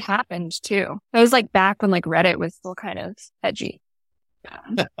remember when it happened too. It was like back when like Reddit was still kind of edgy.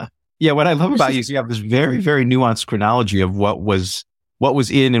 Yeah, what I love about you is you have this very, very nuanced chronology of what was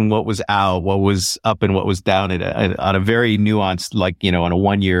in and what was out, what was up and what was down on a very nuanced, like, on a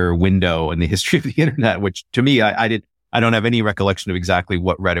 1-year window in the history of the internet, which to me, I don't have any recollection of exactly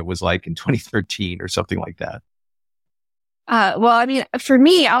what Reddit was like in 2013 or something like that. Well, I mean, for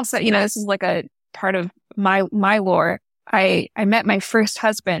me also, this is like a part of my lore. I met my first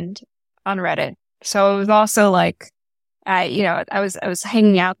husband on Reddit. So it was also like, I was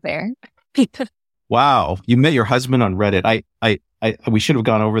hanging out there. Wow. You met your husband on Reddit. We should have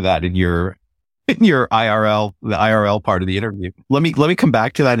gone over that in your IRL, the IRL part of the interview. Let me come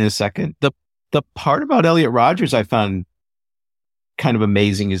back to that in a second. The part about Elliot Rodgers I found kind of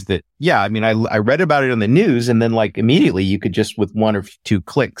amazing is that, yeah, I mean, I read about it on the news, and then like immediately you could just, with 1 or 2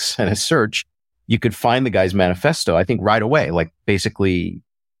 clicks and a search, you could find the guy's manifesto, I think right away, like basically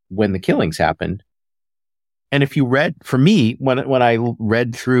when the killings happened. And if you read, for me, when I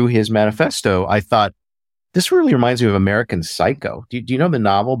read through his manifesto, I thought, this really reminds me of American Psycho. Do you know the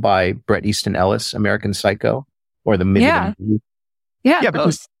novel by Bret Easton Ellis, American Psycho? Or the Yeah. Yeah,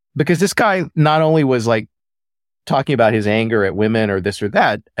 because this guy not only was like talking about his anger at women or this or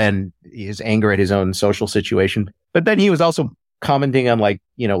that, and his anger at his own social situation, but then he was also commenting on like,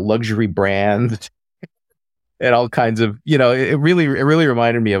 luxury brands and all kinds of, it really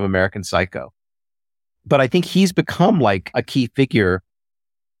reminded me of American Psycho. But I think he's become like a key figure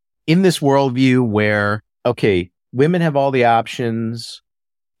in this worldview where, okay, women have all the options.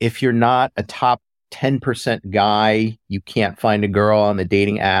 If you're not a top 10% guy, you can't find a girl on the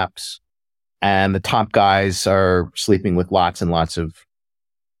dating apps. And the top guys are sleeping with lots and lots of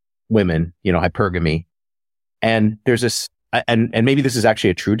women, hypergamy. And there's this, and maybe this is actually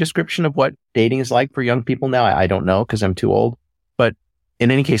a true description of what dating is like for young people now. I don't know because I'm too old. But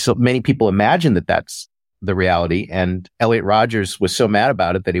in any case, so many people imagine that that's the reality. And Elliot Rodgers was so mad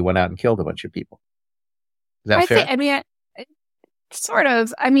about it that he went out and killed a bunch of people. Is that fair? Sort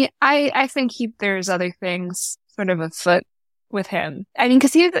of. I mean, I think there's other things sort of afoot with him. I mean,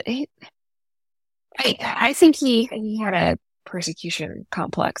 because I think he had a persecution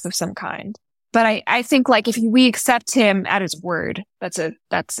complex of some kind. But I think like if we accept him at his word, that's an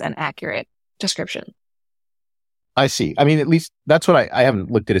accurate description. I see. I mean, at least that's what I haven't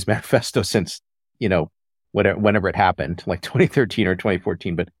looked at his manifesto since, whenever it happened, like 2013 or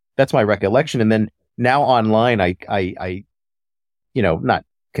 2014, but that's my recollection. And then now online, I not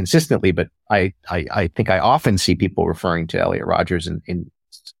consistently, but I think I often see people referring to Elliot Rodgers in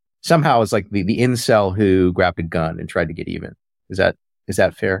somehow as like the incel who grabbed a gun and tried to get even. Is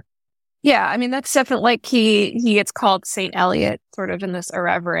that fair? Yeah, I mean, that's definitely like he gets called Saint Elliot sort of in this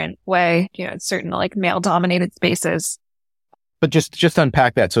irreverent way, in certain like male dominated spaces. But just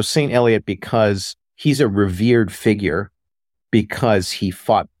unpack that. So Saint Elliot, because he's a revered figure, because he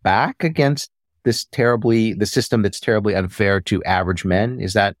fought back against the system that's terribly unfair to average men.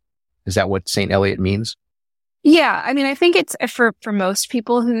 Is that what Saint Elliot means? Yeah, I mean, I think it's for most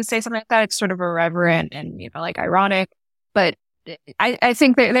people who say something like that, it's sort of irreverent and like ironic, but I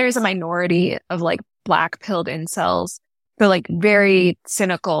think there is a minority of like black-pilled incels, the like very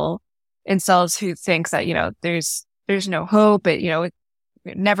cynical incels who think that, there's no hope, it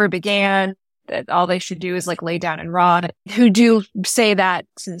never began, that all they should do is like lay down and rot, who do say that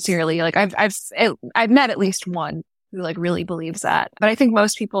sincerely. Like I've met at least one who like really believes that. But I think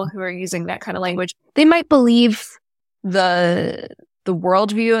most people who are using that kind of language, they might believe the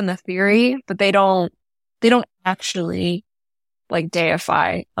worldview and the theory, but they don't actually like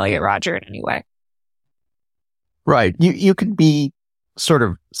deify Elliot Rodger in any way. Right. You could be sort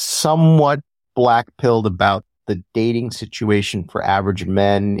of somewhat black-pilled about the dating situation for average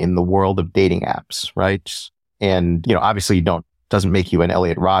men in the world of dating apps, right? And, obviously doesn't make you an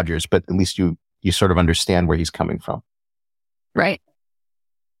Elliot Rodgers, but at least you sort of understand where he's coming from. Right.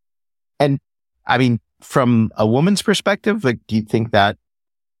 And I mean, from a woman's perspective, like, do you think that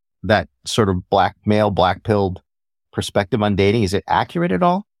sort of black-pilled perspective on dating, is it accurate at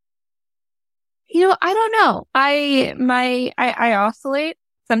all? I don't know. I oscillate.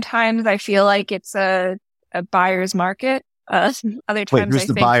 Sometimes I feel like it's a buyer's market Other Wait, times who's I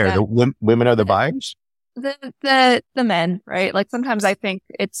the think buyer? that The women are the buyers? the men, right? Like sometimes I think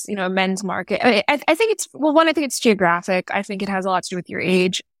it's, a men's market. I think it's, well, one, I think it's geographic. I think it has a lot to do with your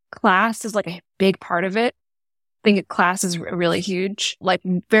age. Class is like a big part of it. I think class is really huge. Like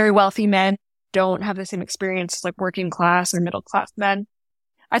very wealthy men don't have the same experience as like working class or middle class men.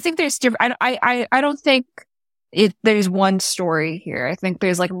 I think there's different, I don't think there's one story here. I think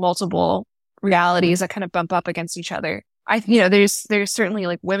there's like multiple realities that kind of bump up against each other. There's certainly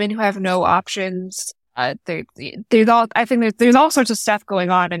like women who have no options. There's all sorts of stuff going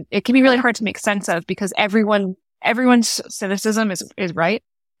on, and it can be really hard to make sense of because everyone's cynicism is right,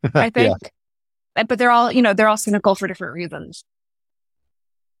 I think. Yeah. But they're all cynical for different reasons.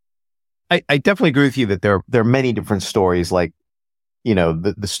 I definitely agree with you that there are many different stories, like,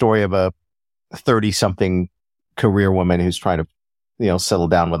 the story of a 30-something career woman who's trying to, settle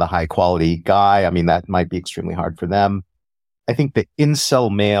down with a high quality guy. I mean, that might be extremely hard for them. I think the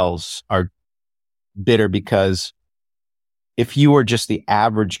incel males are bitter because if you were just the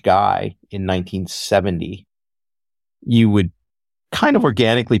average guy in 1970, you would kind of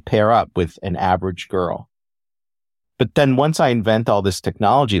organically pair up with an average girl. But then once I invent all this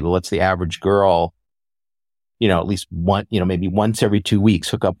technology that lets the average girl, at least maybe once every 2 weeks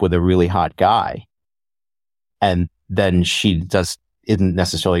hook up with a really hot guy, and then she isn't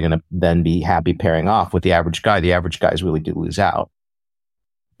necessarily going to then be happy pairing off with the average guy. The average guys really do lose out.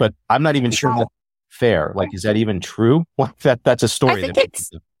 But I'm not even sure that's fair. Like, is that even true? Well, that's a story. I think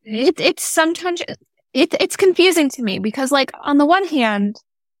it's sometimes it's confusing to me because, like, on the one hand,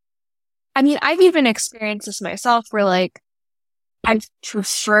 I mean, I've even experienced this myself where, like, I've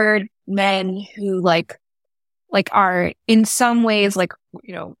preferred men who like are in some ways like,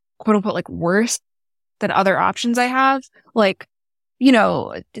 quote unquote, like worse than other options I have. Like,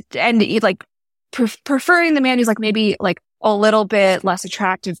 and like preferring the man who's like maybe like a little bit less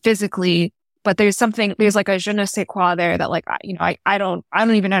attractive physically, but there's like a je ne sais quoi there that like, I don't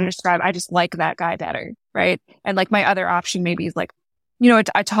even understand. I just like that guy better. Right. And like my other option maybe is like,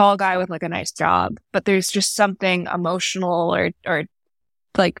 a tall guy with like a nice job, but there's just something emotional or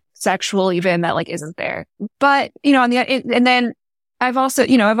like sexual even that like isn't there. But, and then I've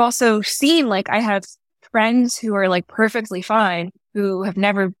also seen, like, I have friends who are like perfectly fine, who are,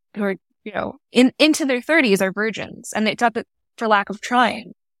 into their 30s are virgins, and it's not that for lack of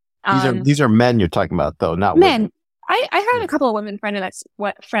trying. These are men you're talking about, though, not men. Women. I had a couple of women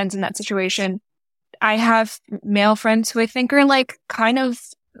friends in that situation. I have male friends who I think are like kind of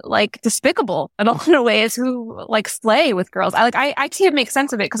like despicable in a lot of ways, who like slay with girls. I can't make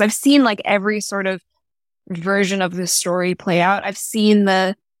sense of it because I've seen like every sort of version of this story play out. I've seen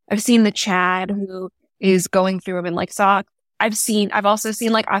the Chad who is going through them in like socks. I've also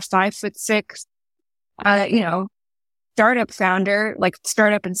seen like a 5'6", startup founder, like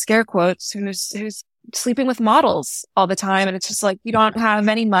startup in scare quotes, who's sleeping with models all the time. And it's just like, you don't have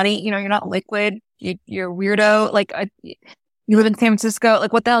any money, you're not liquid, you're a weirdo, like you live in San Francisco,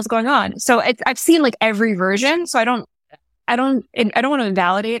 like what the hell is going on? So I've seen like every version. So I don't want to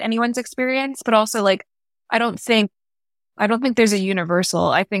invalidate anyone's experience, but also like, I don't think there's a universal.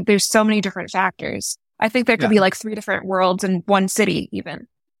 I think there's so many different factors. I think there could be like 3 different worlds in one city even.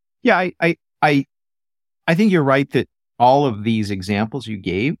 Yeah, I think you're right that all of these examples you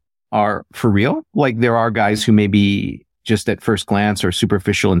gave are for real. Like, there are guys who maybe just at first glance or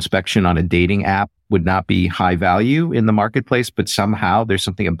superficial inspection on a dating app would not be high value in the marketplace, but somehow there's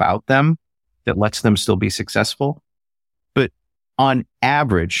something about them that lets them still be successful. But on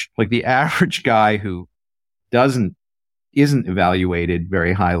average, like the average guy who isn't evaluated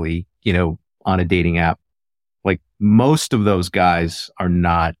very highly, on a dating app, like most of those guys are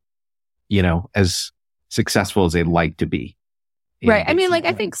not, as successful as they'd like to be. Right. I mean, like,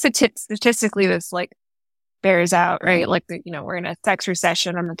 I think statistically this like bears out, right? Like, we're in a sex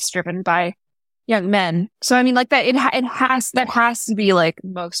recession and it's driven by young men. So, I mean, like that, that has to be like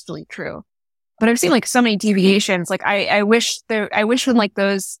mostly true. But I've seen like so many deviations. Like, I wish when like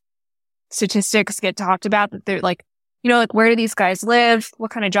those statistics get talked about, that they're like, like, where do these guys live? What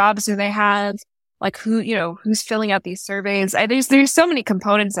kind of jobs do they have? Like, who's filling out these surveys? There's so many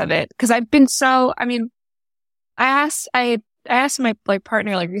components of it. Cause I asked my like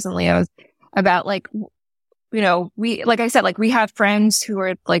partner like recently, I was about like, like I said, like we have friends who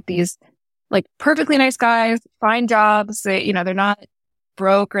are like these like perfectly nice guys, fine jobs. They, they're not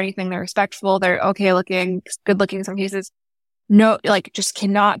broke or anything. They're respectful. They're okay looking, good looking in some cases. No, like just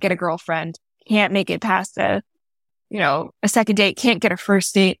cannot get a girlfriend. Can't make it past a second date. Can't get a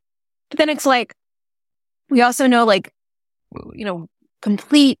first date. But then it's like, we also know like,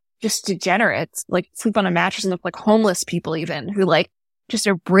 complete just degenerates, like sleep on a mattress and look like homeless people even who like just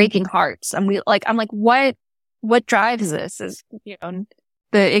are breaking hearts. And I'm like, what drives this? Is, you know,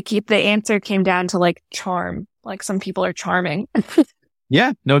 the answer came down to like charm. Like some people are charming.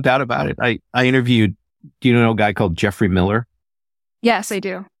 Yeah, no doubt about it. I interviewed, do you know a guy called Jeffrey Miller? Yes, I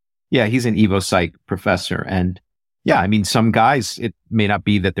do. Yeah, he's an evopsych professor. And yeah, I mean, some guys, it may not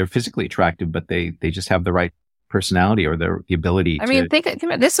be that they're physically attractive, but they just have the right personality or the ability I mean, think of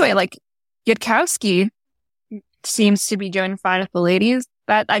it this way, like Yudkowsky seems to be doing fine with the ladies.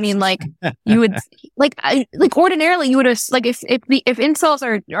 But I mean, like you would like ordinarily you would have like if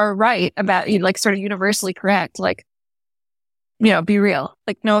incels are right about you, like sort of universally correct, like, you know, be real.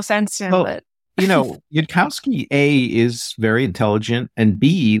 Like no offense to him, but you know, Yudkowsky A is very intelligent, and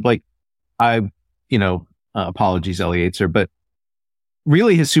B, like apologies, Elliotzer, but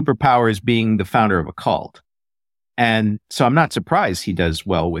really his superpower is being the founder of a cult. And so I'm not surprised he does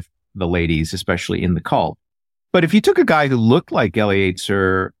well with the ladies, especially in the cult. But if you took a guy who looked like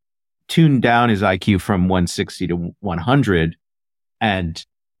Elliotzer, tuned down his IQ from 160 to 100, and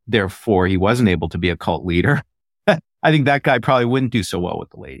therefore he wasn't able to be a cult leader, I think that guy probably wouldn't do so well with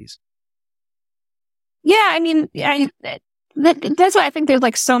the ladies. Yeah, I mean, that's why I think there's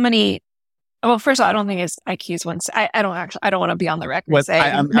like so many. Well, first of all, I don't think his IQ is I don't want to be on the record saying.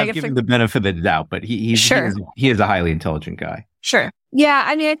 I'm giving the benefit of the doubt, but he is a highly intelligent guy. Sure. Yeah,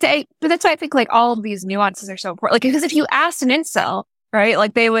 I mean, but that's why I think like all of these nuances are so important. Like, because if you asked an incel, right,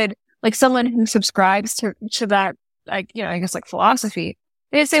 like they would, like someone who subscribes to that, like, you know, I guess like philosophy,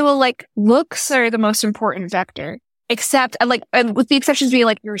 they'd say, well, like looks are the most important vector, except and with the exceptions being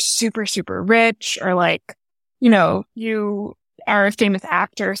like you're super, super rich or like, you know, you are a famous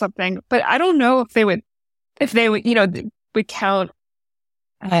actor or something. But I don't know if they would, you know, would count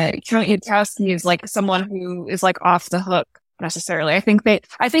Yudkowsky as like someone who is like off the hook necessarily. I think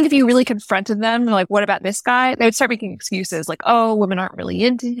if you really confronted them, like, what about this guy? They would start making excuses like, oh, women aren't really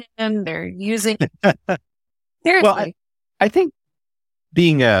into him. They're using. Seriously. Well, I think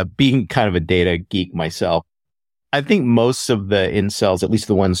being kind of a data geek myself, I think most of the incels, at least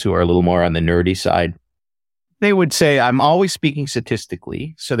the ones who are a little more on the nerdy side, they would say, I'm always speaking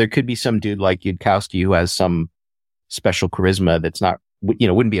statistically. So there could be some dude like Yudkowsky who has some special charisma that's not, you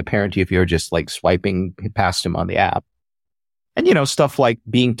know, wouldn't be apparent to you if you're just like swiping past him on the app. And, you know, stuff like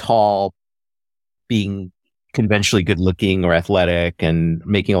being tall, being conventionally good looking or athletic and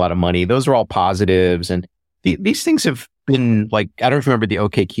making a lot of money. Those are all positives. And these things have been like, I don't remember the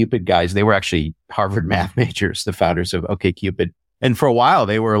OkCupid guys. They were actually Harvard math majors, the founders of OkCupid. And for a while,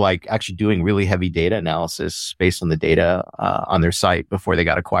 they were like actually doing really heavy data analysis based on the data on their site before they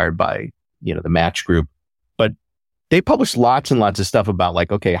got acquired by, you know, the Match Group. But they published lots and lots of stuff about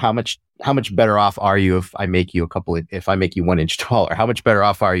like, okay, how much better off are you if I make you if I make you 1 inch taller? How much better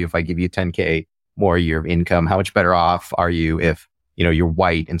off are you if I give you 10K more a year of income? How much better off are you if, you know, you're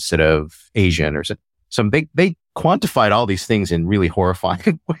white instead of Asian or something? So they quantified all these things in really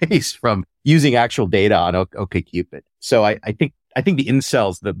horrifying ways from using actual data on OkCupid. So I think the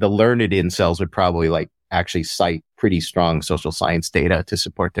incels, the learned incels would probably like actually cite pretty strong social science data to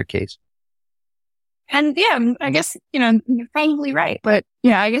support their case. And yeah, I guess, you know, you're probably right. But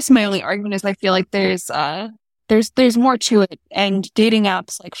yeah, I guess my only argument is I feel like there's more to it, and dating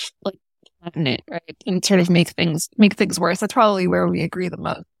apps like flatten it, right? And sort of make things worse. That's probably where we agree the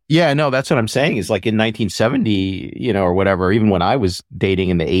most. Yeah, no, that's what I'm saying is like in 1970, you know, or whatever, even when I was dating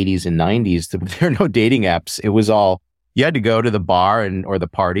in the 80s and 90s, there are no dating apps. It was all, you had to go to the bar or the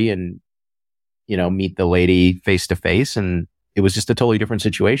party and, you know, meet the lady face to face. And it was just a totally different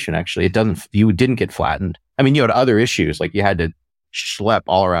situation. Actually, you didn't get flattened. I mean, you had other issues, like you had to schlep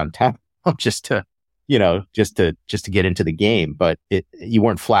all around town just to get into the game, but you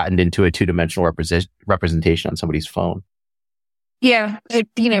weren't flattened into a 2-dimensional representation on somebody's phone. Yeah.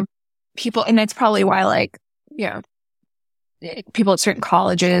 You know, people, and that's probably why, like, you know, people at certain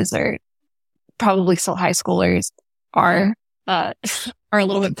colleges or probably still high schoolers are a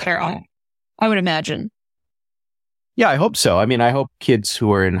little bit better off, I would imagine. Yeah, I hope so. I mean, I hope kids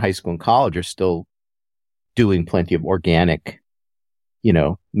who are in high school and college are still doing plenty of organic, you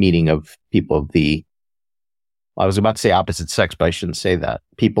know, meeting of people of the, I was about to say opposite sex, but I shouldn't say that.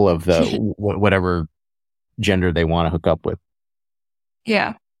 People of the whatever gender they want to hook up with.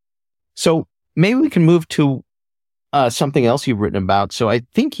 Yeah. So maybe we can move to something else you've written about. So I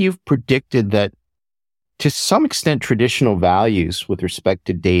think you've predicted that to some extent, traditional values with respect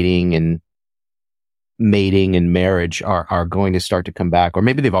to dating and mating and marriage are going to start to come back, or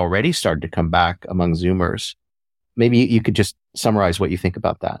maybe they've already started to come back among Zoomers. Maybe you could just summarize what you think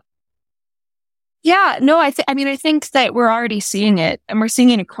about that. Yeah, no, I think that we're already seeing it, and we're seeing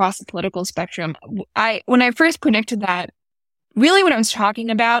it across the political spectrum. When I first predicted that, really what I was talking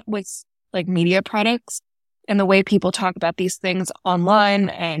about was like media products and the way people talk about these things online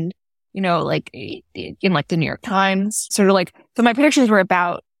and, like in like the New York Times, sort of like, so my predictions were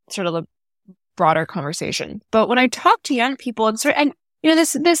about sort of the broader conversation. But when I talk to young people and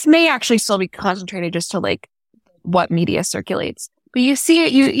this may actually still be concentrated just to like what media circulates, but you see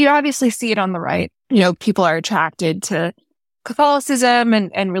it, you obviously see it on the right. People are attracted to Catholicism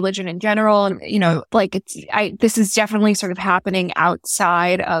and religion in general. And, this is definitely sort of happening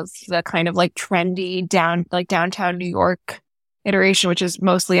outside of the kind of like trendy downtown New York iteration, which is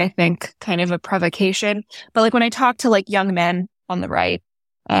mostly, I think, kind of a provocation. But like when I talk to like young men on the right,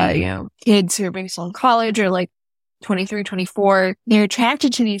 kids who are maybe still in college or like 23, 24, they're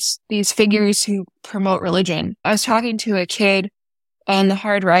attracted to these figures who promote religion. I was talking to a kid on the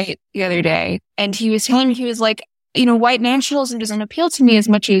hard right the other day, and he was telling me, he was like, white nationalism doesn't appeal to me as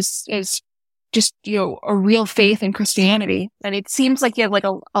much as just, a real faith in Christianity. And it seems like you have like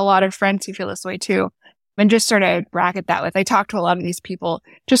a lot of friends who feel this way too. And just sort of bracket that with, I talk to a lot of these people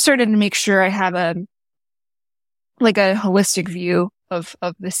just sort of to make sure I have a holistic view of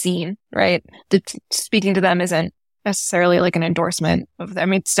the scene, right? Speaking to them isn't necessarily like an endorsement of them. I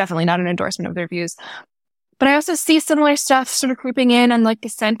mean, it's definitely not an endorsement of their views. But I also see similar stuff sort of creeping in on like the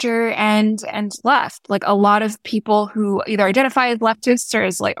center and left. Like a lot of people who either identify as leftists or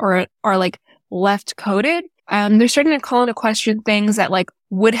as like, or are like left coded. They're starting to call into question things that like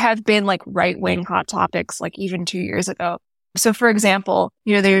would have been like right wing hot topics, like even 2 years ago. So for example,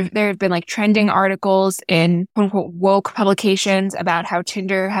 there have been like trending articles in quote unquote woke publications about how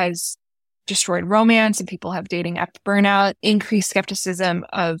Tinder has destroyed romance and people have dating app burnout, increased skepticism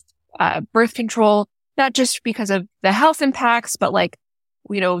of birth control, not just because of the health impacts, but like,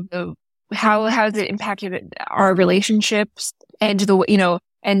 how has it impacted our relationships and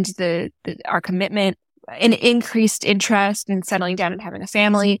our commitment, and increased interest in settling down and having a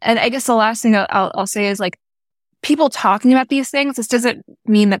family. And I guess the last thing I'll say is like, people talking about these things, this doesn't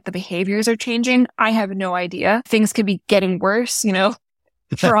mean that the behaviors are changing. I have no idea. Things could be getting worse,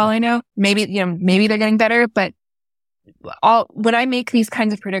 for all I know. Maybe they're getting better, but when I make these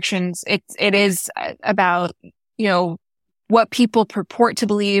kinds of predictions, it is about, what people purport to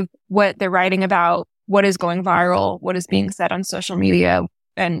believe, what they're writing about, what is going viral, what is being said on social media,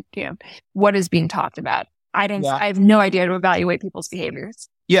 and, what is being talked about. I have no idea to evaluate people's behaviors.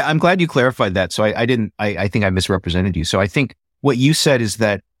 Yeah, I'm glad you clarified that. So I think I misrepresented you. So I think what you said is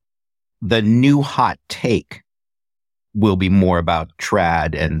that the new hot take will be more about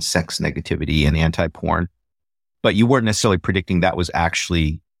trad and sex negativity and anti-porn, but you weren't necessarily predicting that was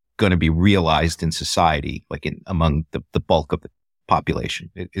actually going to be realized in society, like among the bulk of the population.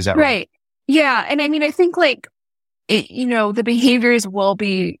 Is that right? Right. Yeah. And I mean, I think like, the behaviors will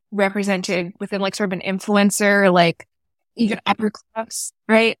be represented within like sort of an influencer, like even upper class,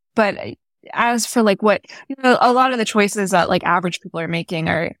 right? But as for like what, a lot of the choices that like average people are making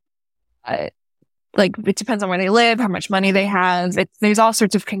are, like, it depends on where they live, how much money they have. There's all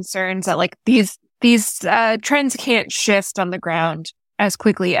sorts of concerns that like these trends can't shift on the ground as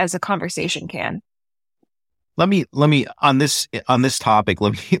quickly as a conversation can. Let me on this topic,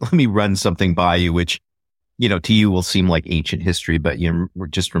 let me run something by you, which, to you will seem like ancient history, but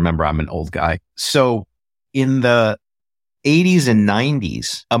just remember I'm an old guy. So in the 80s and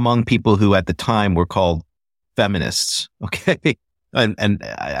 90s, among people who at the time were called feminists, okay, and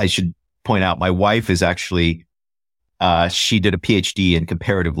I should point out, my wife is actually, she did a PhD in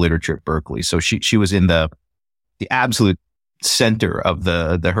comparative literature at Berkeley. So she was in the absolute center of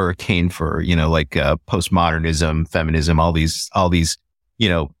the hurricane for, postmodernism, feminism, all these,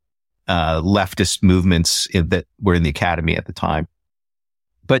 leftist movements that were in the academy at the time.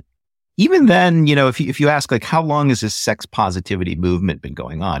 But even then, if you ask like, how long has this sex positivity movement been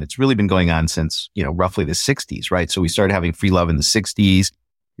going on? It's really been going on since, roughly the 60s, right? So we started having free love in the 60s.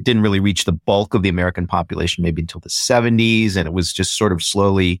 It didn't really reach the bulk of the American population maybe until the 70s. And it was just sort of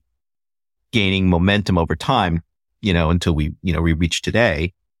slowly gaining momentum over time, until we reached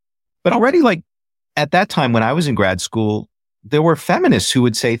today. But already like at that time when I was in grad school, there were feminists who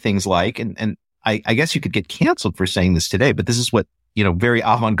would say things like, and I guess you could get canceled for saying this today, but this is what, very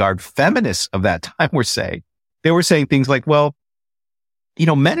avant-garde feminists of that time were saying. They were saying things like, well,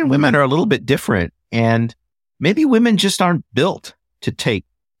 men and women are a little bit different, and maybe women just aren't built to take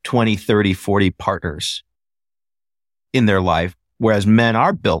 20, 30, 40 partners in their life, whereas men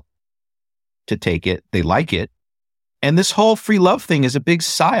are built to take it. They like it. And this whole free love thing is a big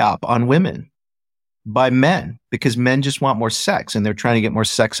psyop on women by men, because men just want more sex and they're trying to get more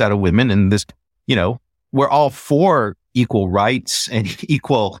sex out of women. And this, we're all for equal rights and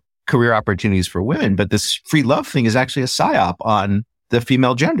equal career opportunities for women, but this free love thing is actually a psyop on the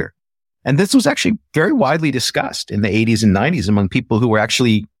female gender. And this was actually very widely discussed in the 80s and 90s among people who were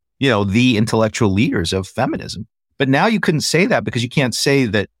actually, the intellectual leaders of feminism. But now you couldn't say that because you can't say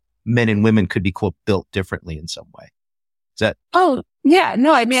that men and women could be, quote, built differently in some way. Is that? Oh, yeah.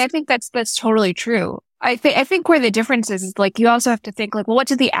 No, I mean, I think that's totally true. I think where the difference is like, you also have to think like, well, what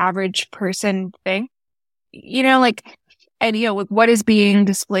does the average person think? And what is being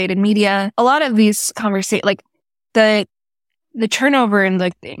displayed in media? A lot of these conversations, like the turnover in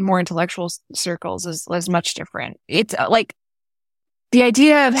like the more intellectual circles is much different. It's like the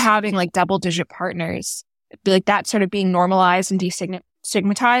idea of having like double digit partners, like that sort of being normalized and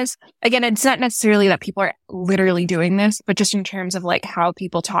destigmatized. Again, it's not necessarily that people are literally doing this, but just in terms of like how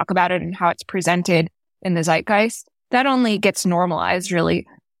people talk about it and how it's presented in the zeitgeist, that only gets normalized really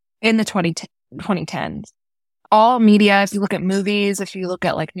in the 2010s. All media, if you look at movies, if you look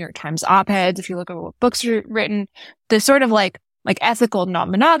at like New York Times op-eds, if you look at what books are written, the sort of like ethical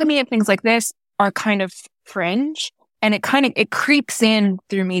non-monogamy and things like this are kind of fringe, and it creeps in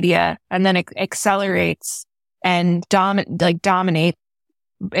through media and then it accelerates and dominate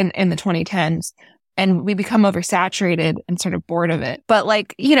in the 2010s, and we become oversaturated and sort of bored of it. But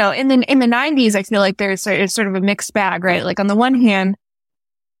like, in the 90s, I feel like there's sort of a mixed bag, right? Like on the one hand,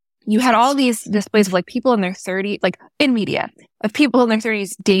 you had all these displays of like people in their 30s, like in media, of people in their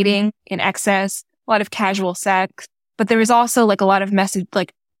 30s dating in excess, a lot of casual sex, but there was also like a lot of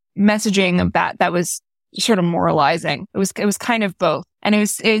messaging of that was sort of moralizing. It was kind of both. And it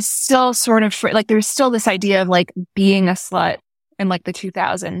was still sort of like there was still this idea of like being a slut in like the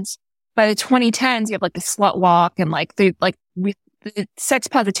 2000s. By the 2010s, you have like the slut walk and like the sex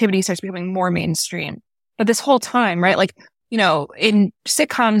positivity starts becoming more mainstream. But this whole time, right? Like, in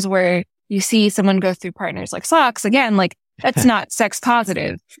sitcoms where you see someone go through partners like socks, again, like that's not sex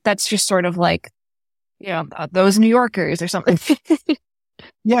positive. That's just sort of like, those New Yorkers or something.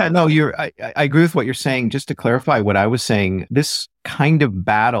 Yeah, no, I agree with what you're saying. Just to clarify what I was saying, this kind of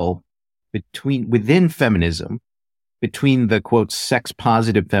battle within feminism, between the quote sex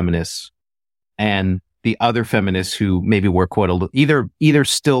positive feminists and the other feminists who maybe were quote either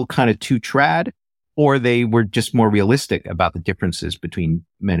still kind of too trad, or they were just more realistic about the differences between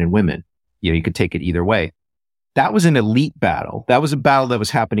men and women. You could take it either way. That was an elite battle. That was a battle that was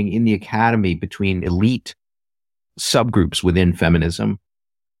happening in the academy between elite subgroups within feminism.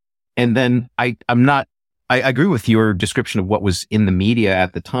 And then I agree with your description of what was in the media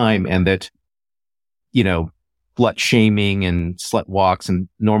at the time, and that, slut shaming and slut walks and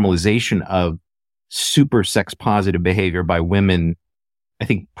normalization of super sex positive behavior by women, I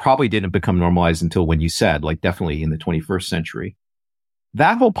think probably didn't become normalized until when you said, like, definitely in the 21st century.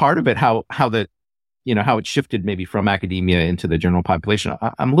 That whole part of it, how it shifted maybe from academia into the general population,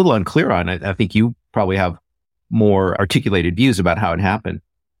 I'm a little unclear on it. I think you probably have more articulated views about how it happened.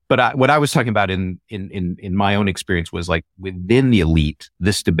 But what I was talking about in my own experience was like within the elite,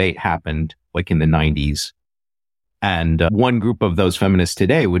 this debate happened like in the 90s. And one group of those feminists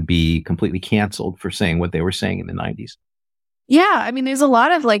today would be completely canceled for saying what they were saying in the 90s. Yeah, I mean, there's a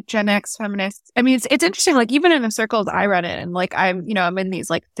lot of like Gen X feminists. I mean, it's interesting. Like even in the circles I run in, and like I'm in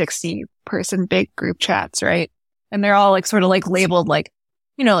these like 60-person big group chats, right? And they're all like sort of like labeled like,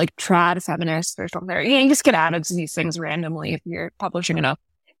 like trad feminists or something. You just get added to these things randomly if you're publishing enough.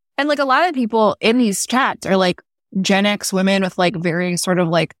 And like a lot of people in these chats are like Gen X women with like very sort of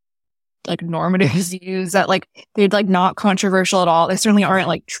like normative views that like they're like not controversial at all. They certainly aren't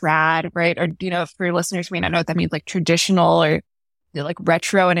like trad, right? Or for your listeners who may not know what that means, like traditional or like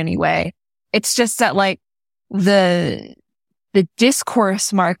retro in any way. It's just that like the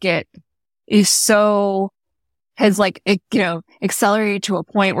discourse market has like accelerated to a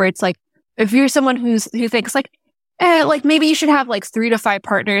point where it's like if you're someone who thinks like maybe you should have like 3 to 5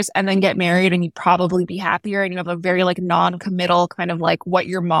 partners and then get married and you'd probably be happier, and you have a very like non-committal kind of like what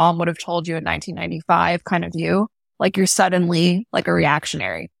your mom would have told you in 1995 kind of view, like you're suddenly like a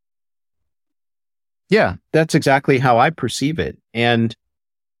reactionary. Yeah, that's exactly how I perceive it. And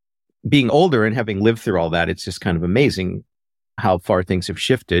being older and having lived through all that, it's just kind of amazing how far things have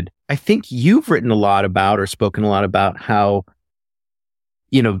shifted. I think you've written a lot about or spoken a lot about how,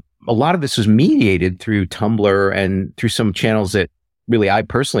 a lot of this was mediated through Tumblr and through some channels that really I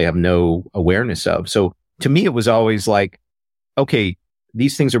personally have no awareness of. So to me, it was always like, okay,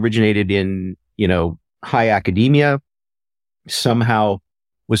 these things originated in, high academia, somehow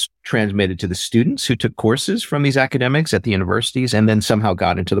was transmitted to the students who took courses from these academics at the universities, and then somehow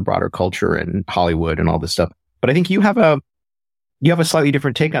got into the broader culture and Hollywood and all this stuff. But I think you have You have a slightly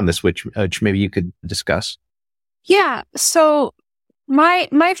different take on this, which maybe you could discuss. Yeah. So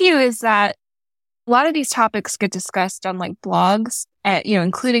my view is that a lot of these topics get discussed on like blogs,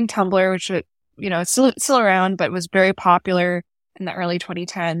 including Tumblr, which it's still around, but was very popular in the early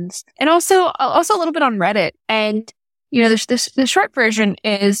 2010s, and also a little bit on Reddit. And the short version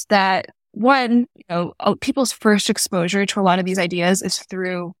is that one, people's first exposure to a lot of these ideas is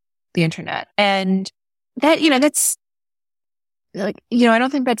through the internet, and that's like I don't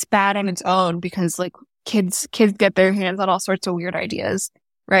think that's bad on its own, because like kids get their hands on all sorts of weird ideas,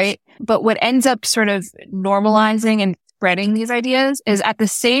 right? But what ends up sort of normalizing and spreading these ideas is at the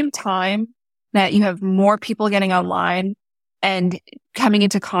same time that you have more people getting online and coming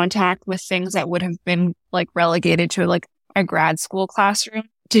into contact with things that would have been like relegated to like a grad school classroom.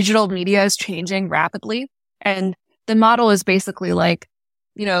 Digital media is changing rapidly. And the model is basically like,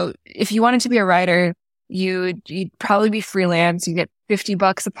 if you wanted to be a writer, you'd probably be freelance. You get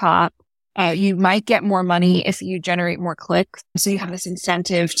 $50 a pop. You might get more money if you generate more clicks. So you have this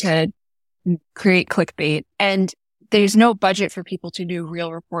incentive to create clickbait, and there's no budget for people to do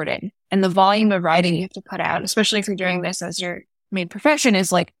real reporting. And the volume of writing you have to put out, especially if you're doing this as your main profession,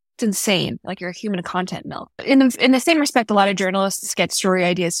 is like, it's insane. Like you're a human content mill. In the same respect, a lot of journalists get story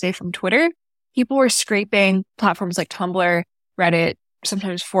ideas today from Twitter. People were scraping platforms like Tumblr, Reddit,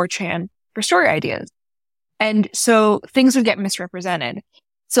 sometimes 4chan for story ideas. And so things would get misrepresented.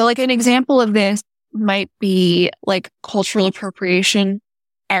 So like an example of this might be like cultural appropriation,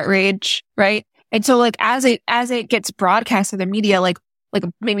 outrage, right? And so like as it gets broadcast in the media, like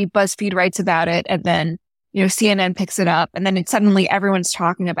maybe BuzzFeed writes about it, and then CNN picks it up, and then suddenly everyone's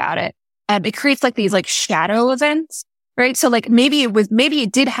talking about it. And it creates like these like shadow events, right? So like maybe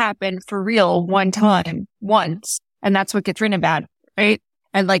it did happen for real one time, once, and that's what gets written about, right?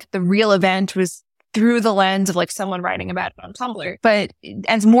 And like the real event was through the lens of like someone writing about it on Tumblr. But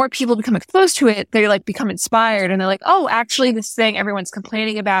as more people become exposed to it, they like become inspired, and they're like, oh, actually this thing everyone's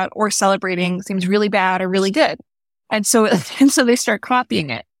complaining about or celebrating seems really bad or really good. And so they start copying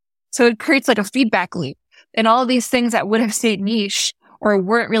it. So it creates like a feedback loop, and all of these things that would have stayed niche or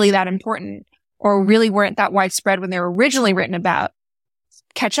weren't really that important or really weren't that widespread when they were originally written about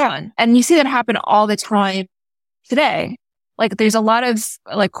catch on. And you see that happen all the time today. Like there's a lot of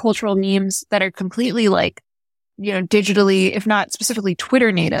like cultural memes that are completely like, digitally, if not specifically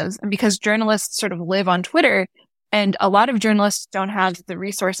Twitter natives. And because journalists sort of live on Twitter, and a lot of journalists don't have the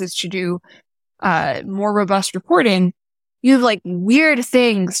resources to do more robust reporting, you have like weird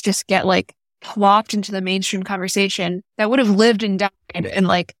things just get like plopped into the mainstream conversation that would have lived and died in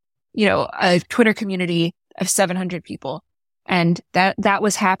like, a Twitter community of 700 people. And that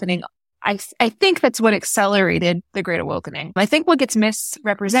was happening. I think that's what accelerated the Great Awakening. I think what gets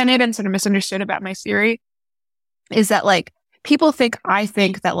misrepresented and sort of misunderstood about my theory is that like people think I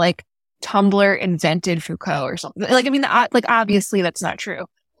think that like Tumblr invented Foucault or something. Like, I mean, like obviously that's not true,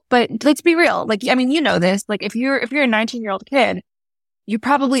 but let's be real. Like, I mean, this, like if you're a 19-year-old kid, you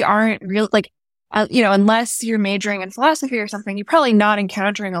probably aren't real, like, unless you're majoring in philosophy or something, you're probably not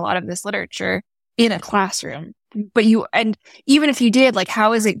encountering a lot of this literature in a classroom. But and even if you did, like,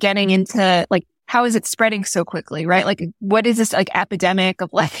 how is it getting into, like, how is it spreading so quickly, right? Like, what is this, like, epidemic of,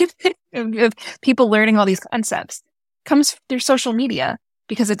 like, of people learning all these concepts? Comes through social media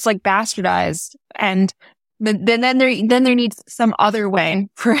because it's, like, bastardized. And then there needs some other way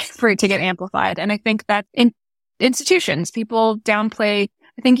for it to get amplified. And I think that in institutions, people downplay,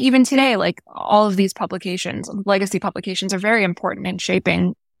 I think even today, like, all of these publications, legacy publications, are very important in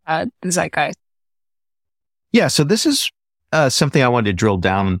shaping the zeitgeist. Yeah, so this is something I wanted to drill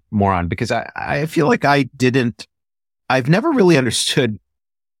down more on, because I feel like I've never really understood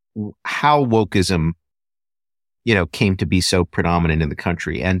how wokeism, came to be so predominant in the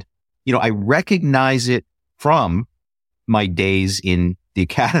country. And, I recognize it from my days in the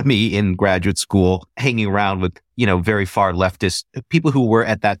academy, in graduate school, hanging around with, very far leftist people who were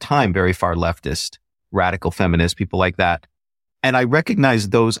at that time very far leftist, radical feminists, people like that. And I recognize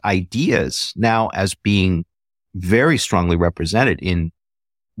those ideas now as being very strongly represented in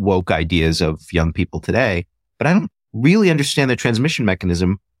woke ideas of young people today, but I don't really understand the transmission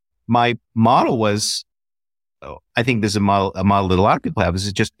mechanism. My model was, I think this is a model that a lot of people have, is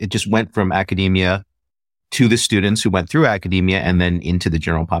it just went from academia to the students who went through academia and then into the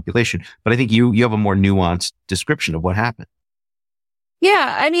general population. But I think you have a more nuanced description of what happened.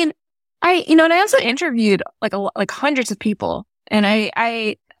 Yeah, I mean, and I also interviewed like hundreds of people, and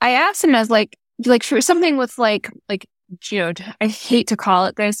I asked them as like for something with like I hate to call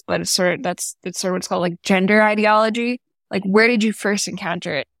it this, but it's sort of that's sort of what's called like gender ideology. Like, where did you first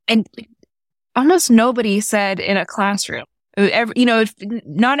encounter it? And almost nobody said in a classroom.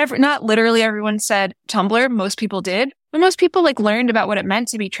 Not literally everyone said Tumblr. Most people did, but most people like learned about what it meant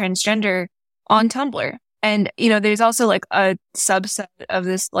to be transgender on Tumblr. And, there's also like a subset of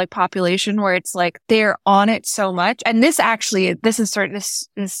this like population where it's like they're on it so much. And this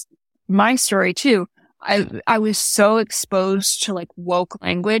is my story too. I was so exposed to like woke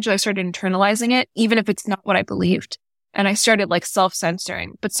language. I started internalizing it, even if it's not what I believed. And I started like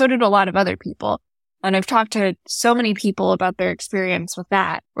self-censoring, but so did a lot of other people. And I've talked to so many people about their experience with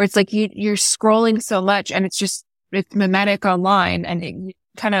that, where it's like you're scrolling so much and it's mimetic online and you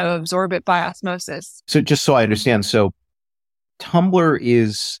kind of absorb it by osmosis. So just so I understand, so Tumblr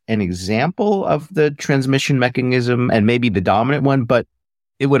is an example of the transmission mechanism and maybe the dominant one, but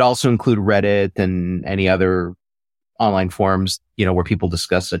it would also include Reddit and any other online forums, where people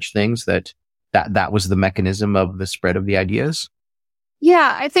discuss such things that was the mechanism of the spread of the ideas.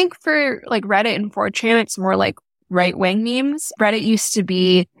 Yeah, I think for like Reddit and 4chan, it's more like right-wing memes. Reddit used to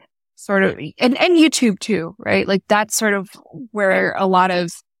be sort of, and YouTube too, right? Like that's sort of where a lot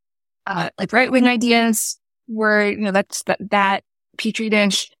of like right-wing ideas were, that's that petri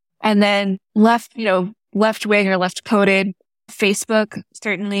dish. And then left-wing or left-coded. Facebook,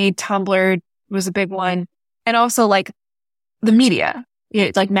 certainly Tumblr was a big one. And also like the media,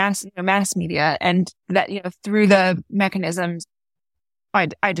 like mass media, and that, through the mechanisms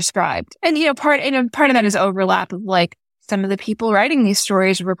I described. And, part of that is overlap of like some of the people writing these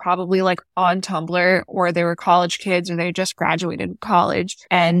stories were probably like on Tumblr, or they were college kids, or they just graduated college.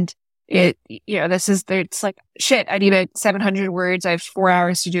 And it's like, shit, I need 700 words. I have 4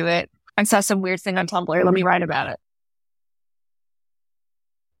 hours to do it. I saw some weird thing on Tumblr. Let me write about it.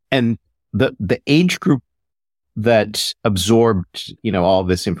 And the age group that absorbed, all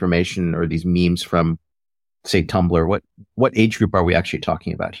this information or these memes from, say, Tumblr, what age group are we actually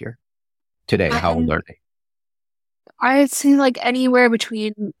talking about here today? How old are they? I'd say like anywhere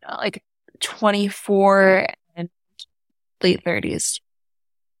between like 24 and late 30s.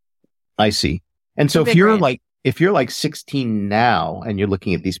 I see. And so if you're like 16 now and you're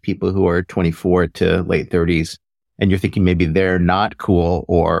looking at these people who are 24 to late 30s, and you're thinking maybe they're not cool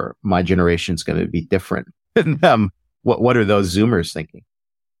or my generation's going to be different than them, what are those Zoomers thinking?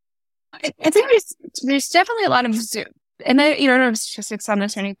 I think there's definitely a lot of Zoom, and I don't have statistics on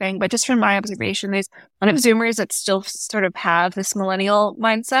this or anything, but just from my observation, there's a lot of Zoomers that still sort of have this millennial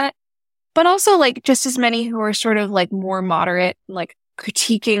mindset, but also like just as many who are sort of like more moderate, like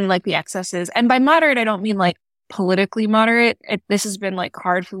critiquing like the excesses. And by moderate, I don't mean like politically moderate. This has been like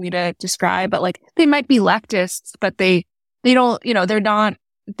hard for me to describe, but like they might be leftists, but they don't, they're not,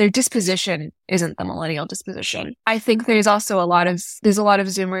 their disposition isn't the millennial disposition. I think there's also a lot of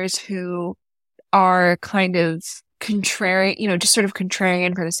Zoomers who are kind of contrarian, just sort of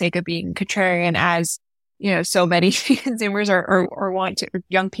contrarian for the sake of being contrarian, as so many Zoomers or want to, or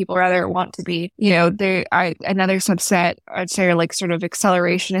young people rather want to be. Another subset I'd say are like sort of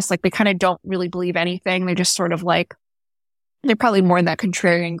accelerationists. Like they kind of don't really believe anything. They're just sort of like, they're probably more in that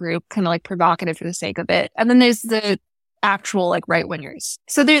contrarian group, kind of like provocative for the sake of it. And then there's the actual like right wingers.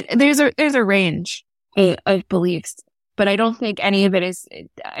 So there's a range of beliefs, but I don't think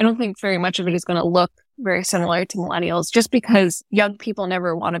very much of it is going to look very similar to millennials, just because young people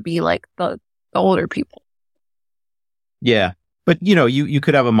never want to be like the older people. Yeah. But, you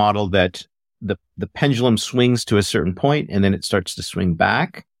could have a model that the pendulum swings to a certain point and then it starts to swing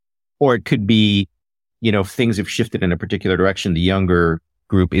back. Or it could be, things have shifted in a particular direction. The younger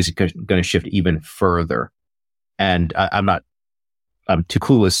group is going to shift even further. And I'm too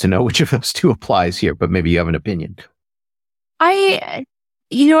clueless to know which of those two applies here, but maybe you have an opinion. I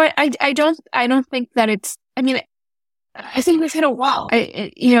don't think that it's, I think we've hit a wall.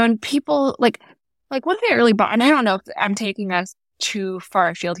 And people like one thing that really, and I don't know if I'm taking us too far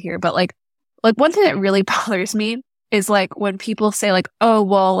afield here, but like one thing that really bothers me is like when people say like, oh,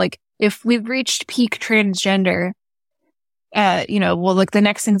 well, like if we've reached peak transgender, well, like the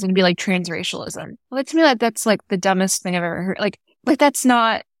next thing's going to be like transracialism. Well, to me, that's like the dumbest thing I've ever heard. Like that's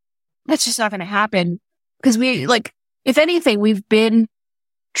just not going to happen, because we like, if anything, we've been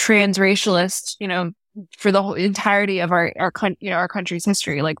transracialist, for the whole entirety of our country's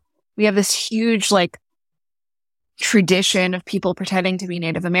history. Like we have this huge like tradition of people pretending to be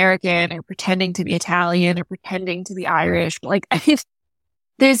Native American or pretending to be Italian or pretending to be Irish. Like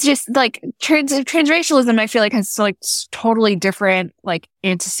there's just like transracialism, I feel like has like totally different like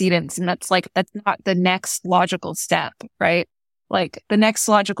antecedents, and that's not the next logical step, right? Like the next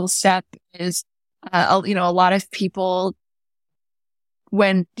logical step is a lot of people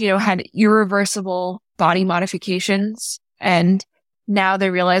when had irreversible body modifications, and now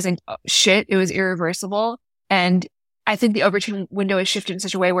they're realizing, oh, shit, it was irreversible. And I think the Overton window is shifted in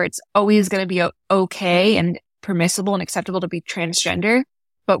such a way where it's always going to be okay and permissible and acceptable to be transgender,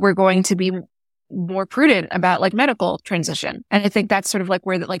 but we're going to be more prudent about like medical transition. And I think that's sort of like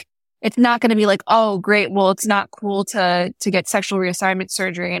where like, it's not going to be like, oh, great. Well, it's not cool to get sexual reassignment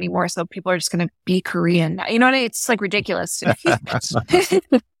surgery anymore. So people are just going to be Korean. You know what I mean? It's like ridiculous.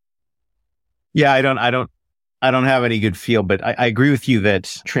 Yeah, I don't have any good feel, but I agree with you that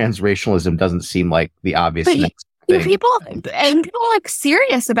transracialism doesn't seem like the obvious next thing. People are like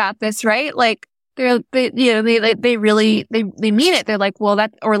serious about this, right? Like they really mean it. They're like, well,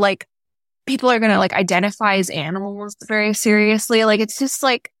 that, or like people are going to like identify as animals very seriously. Like, it's just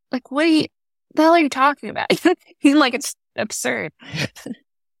like, what the hell are you talking about? Like, it's absurd.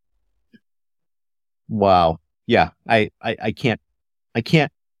 Wow. Yeah. I can't,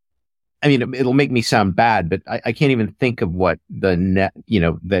 I mean, it'll make me sound bad, but I can't even think of what the net,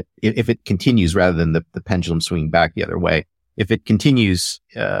 that if it continues rather than the pendulum swinging back the other way, if it continues,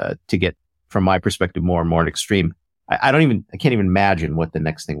 to get, from my perspective, more and more extreme, I can't even imagine what the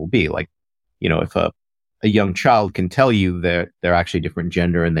next thing will be. Like, if a young child can tell you they're actually different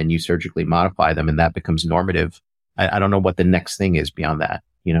gender and then you surgically modify them and that becomes normative. I don't know what the next thing is beyond that,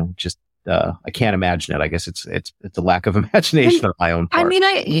 just, I can't imagine it. I guess it's a lack of imagination on my own part. I mean,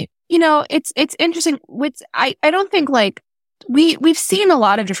 it's interesting. I don't think like we've seen a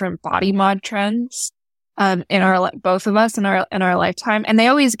lot of different body mod trends, in both of us in our lifetime. And they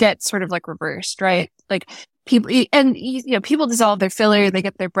always get sort of like reversed, right? Like people, and people dissolve their filler, they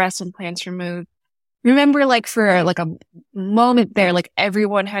get their breast implants removed. Remember, like for like a moment there, like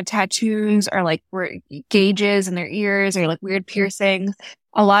everyone had tattoos or like were gauges in their ears or like weird piercings.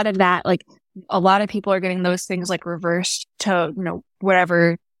 A lot of that, like a lot of people are getting those things like reversed to,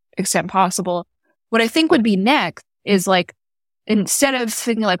 whatever extent possible. What I think would be next is like, instead of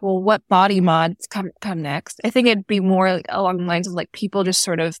thinking like, well, what body mods come next? I think it'd be more like along the lines of like people just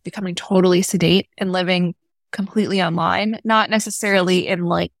sort of becoming totally sedate and living completely online, not necessarily in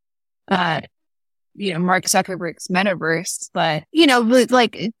like, Mark Zuckerberg's metaverse, but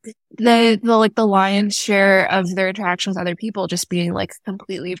like the lion's share of their interactions with other people just being like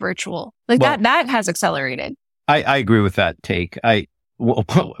completely virtual, like that has accelerated. I agree with that take.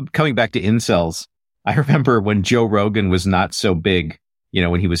 Coming back to incels, I remember when Joe Rogan was not so big,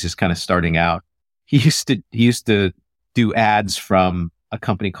 when he was just kind of starting out, he used to do ads from a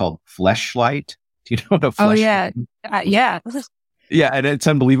company called Fleshlight. Do you know what a Fleshlight? Oh yeah, yeah. Yeah, and it's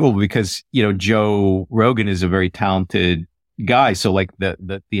unbelievable because, Joe Rogan is a very talented guy. So like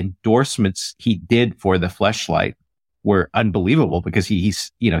the endorsements he did for the Fleshlight were unbelievable because he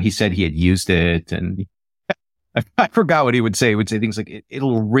said he had used it, and I forgot what he would say. He would say things like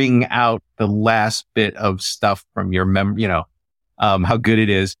it'll wring out the last bit of stuff from your how good it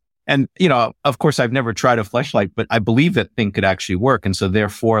is. And, of course I've never tried a Fleshlight, but I believe that thing could actually work. And so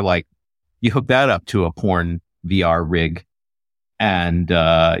therefore, like, you hook that up to a porn VR rig, and,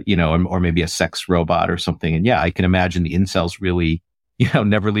 or maybe a sex robot or something. And yeah, I can imagine the incels really,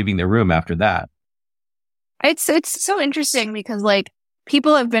 never leaving their room after that. It's so interesting because like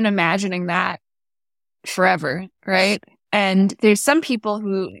people have been imagining that forever, right? And there's some people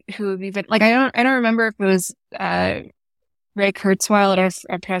who have even like, I don't remember if it was, Ray Kurzweil, or if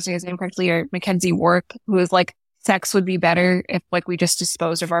I'm pronouncing his name correctly, or Mackenzie Wark, who was like, sex would be better if like we just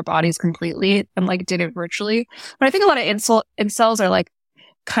disposed of our bodies completely and like did it virtually. But I think a lot of incels are like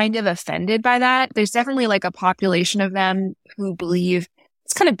kind of offended by that. There's definitely like a population of them who believe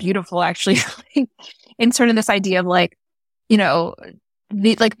it's kind of beautiful actually, in sort of this idea of like,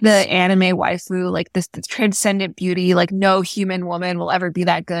 the anime waifu, like this transcendent beauty, like no human woman will ever be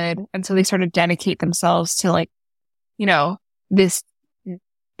that good. And so they sort of dedicate themselves to like, this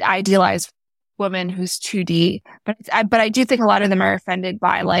idealized woman who's 2D, but I do think a lot of them are offended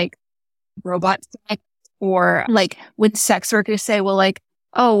by like robot sex, or like when sex workers say, well, like,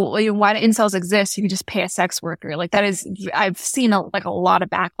 oh, well, why do incels exist? You can just pay a sex worker. Like that is, I've seen a lot of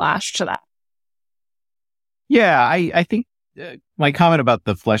backlash to that. Yeah, I think my comment about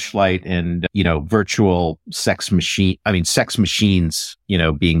the Fleshlight and virtual sex machines,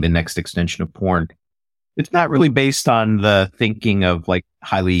 being the next extension of porn. It's not really based on the thinking of like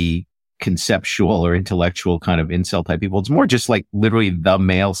highly conceptual or intellectual kind of incel type people. It's more just like literally the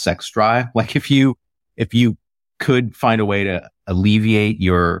male sex drive. Like if you could find a way to alleviate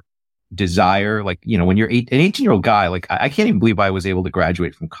your desire, like, when you're an 18-year-old guy, like I can't even believe I was able to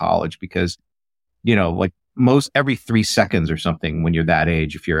graduate from college because, like every 3 seconds or something when you're that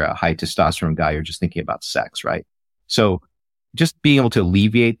age, if you're a high testosterone guy, you're just thinking about sex, right? So just being able to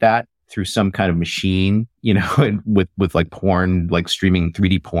alleviate that through some kind of machine, and with like porn, like streaming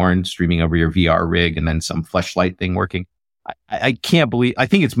 3D porn, streaming over your VR rig, and then some fleshlight thing working. I can't believe, I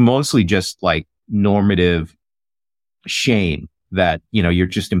think it's mostly just like normative shame that, you're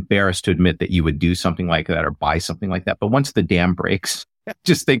just embarrassed to admit that you would do something like that or buy something like that. But once the dam breaks, I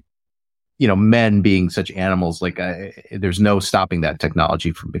just think, men being such animals, like there's no stopping that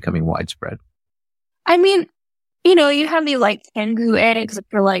technology from becoming widespread. I mean, you have these like Tengu eggs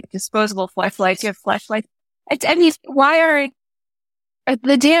for like disposable fleshlights. You have fleshlights. Why are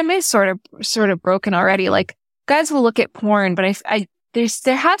the dam is sort of broken already? Like guys will look at porn, but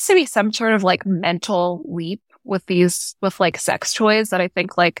there has to be some sort of like mental leap with like sex toys that I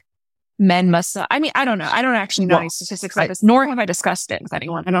think like men must. I mean, I don't know. I don't actually know any statistics about this, nor have I discussed it with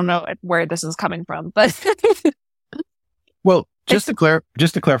anyone. I don't know where this is coming from, but well, just to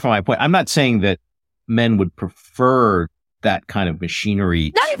clarify my point, I'm not saying that men would prefer that kind of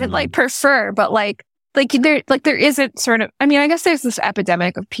machinery. Not even like prefer, but like there isn't sort of. I mean, I guess there's this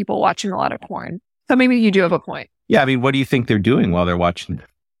epidemic of people watching a lot of porn. So maybe you do have a point. Yeah, I mean, what do you think they're doing while they're watching?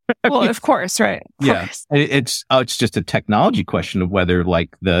 Well, of course, right? Of course. It's just a technology question of whether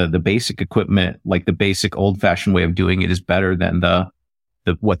like the basic equipment, like the basic old fashioned way of doing it, is better than the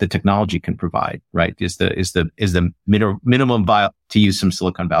what the technology can provide. Right? Is the minimum viable, to use some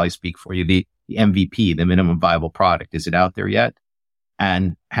Silicon Valley speak for you, the MVP, the minimum viable product, is it out there yet?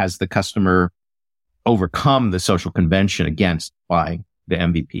 And has the customer overcome the social convention against buying the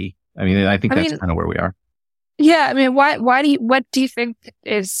MVP? I mean, I think that's kind of where we are. Yeah, I mean, what do you think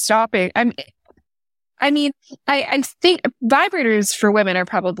is stopping? I think vibrators for women are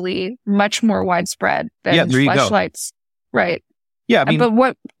probably much more widespread than fleshlights, right? Yeah, I mean, but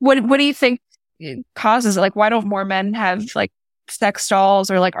what do you think causes it? Like, why don't more men have like sex dolls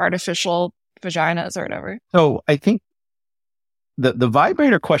or like artificial vaginas or whatever? So I think the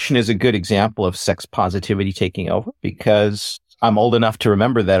vibrator question is a good example of sex positivity taking over, because I'm old enough to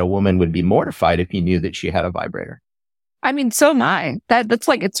remember that a woman would be mortified if he knew that she had a vibrator. I mean, so am I. That's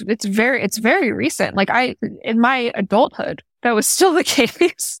like, it's very recent. Like in my adulthood, that was still the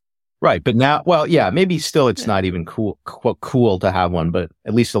case. Right. But now, well, yeah, maybe still it's not even cool to have one, but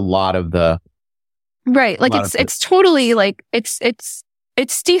at least a lot of the. Right. Like it's totally like, it's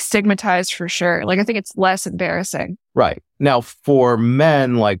destigmatized for sure. Like I think it's less embarrassing. Right. Now for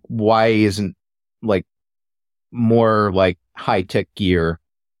men, like why isn't like more like high tech gear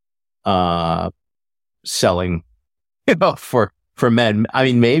selling, for men? I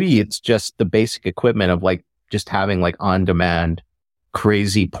mean, maybe it's just the basic equipment of like just having like on demand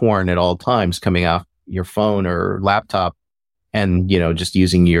crazy porn at all times coming off your phone or laptop, and just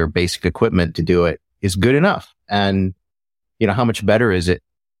using your basic equipment to do it is good enough. And how much better is it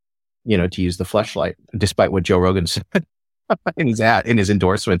to use the fleshlight, despite what Joe Rogan said in his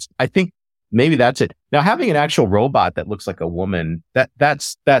endorsements? I think maybe that's it. Now, having an actual robot that looks like a woman,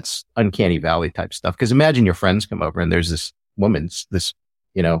 that's uncanny valley type stuff. Because imagine your friends come over and there's this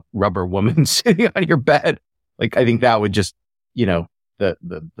rubber woman sitting on your bed. Like, I think that would just,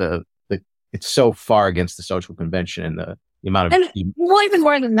 it's so far against the social convention and the amount of. Well, even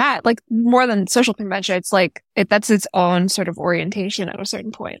more than that, like more than social convention, it's like that's its own sort of orientation at a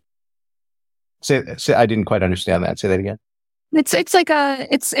certain point. Say, I didn't quite understand that. Say that again. It's like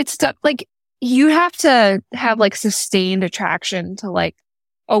like you have to have like sustained attraction to like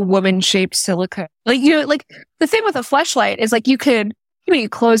a woman-shaped silicone. Like like the thing with a fleshlight is like you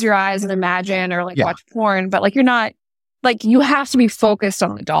close your eyes and imagine or like watch porn, but like you're not like you have to be focused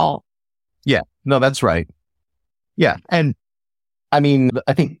on the doll. Yeah, no, that's right. Yeah, and I mean,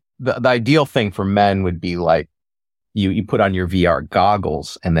 I think the ideal thing for men would be like you put on your VR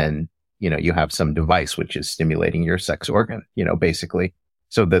goggles and then you have some device which is stimulating your sex organ, basically.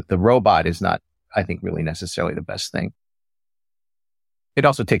 So that the robot is not, I think, really necessarily the best thing. It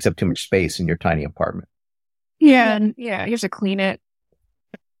also takes up too much space in your tiny apartment. Yeah. And you have to clean it.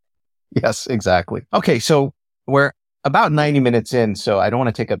 Yes, exactly. Okay. So we're about 90 minutes in, so I don't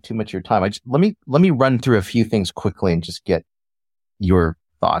want to take up too much of your time. Let me run through a few things quickly and just get your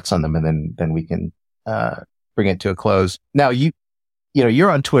thoughts on them, and then we can, bring it to a close. Now, you're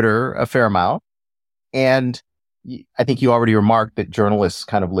on Twitter a fair amount, and I think you already remarked that journalists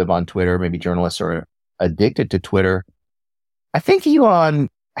kind of live on Twitter. Maybe journalists are addicted to Twitter. I think Elon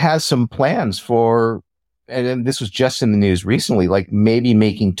has some plans for, and this was just in the news recently, like maybe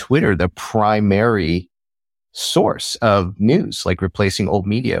making Twitter the primary source of news, like replacing old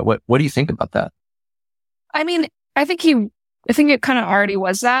media. What do you think about that? I mean, I think it kind of already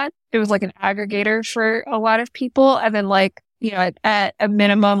was that. It was like an aggregator for a lot of people. And then like, at a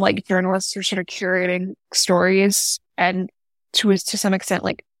minimum, like journalists are sort of curating stories and to some extent,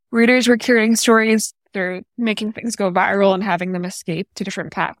 like readers were curating stories. They're making things go viral and having them escape to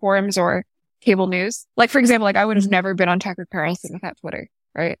different platforms or cable news. Like, for example, like I would have never been on Tucker Carlson without Twitter,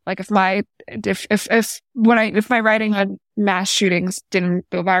 right? Like if my writing on mass shootings didn't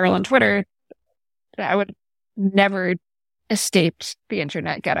go viral on Twitter, I would never escaped the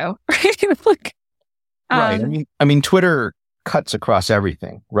internet ghetto. Right? Like, Right. I mean, Twitter cuts across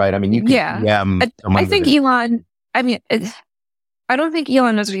everything, right? I mean, you can I think Elon. I mean, I don't think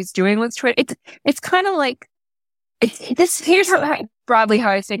Elon knows what he's doing with Twitter. It's kind of like here's broadly how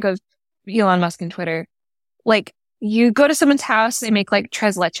I think of Elon Musk and Twitter. Like, you go to someone's house, they make like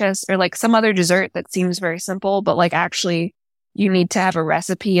tres leches or like some other dessert that seems very simple, but like actually you need to have a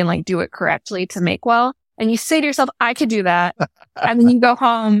recipe and like do it correctly to make well. And you say to yourself, I could do that. And then you go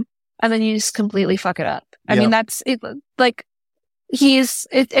home and then you just completely fuck it up. I mean, that's it. Like I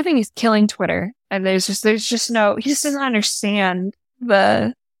think he's killing Twitter, and there's just no, he just doesn't understand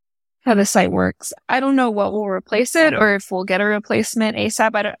how the site works. I don't know what will replace it or if we'll get a replacement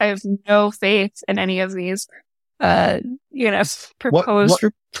ASAP. I have no faith in any of these, proposed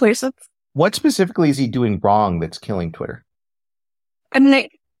replacements. What specifically is he doing wrong that's killing Twitter? I mean,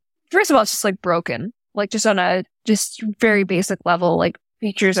 first of all, it's just like broken, like just on a just very basic level, like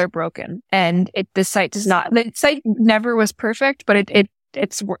features are broken, and the site never was perfect, but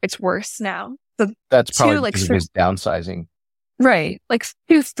it's worse now. So that's probably because of his downsizing. Right. Like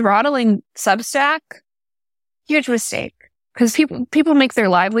throttling Substack, huge mistake. Because people make their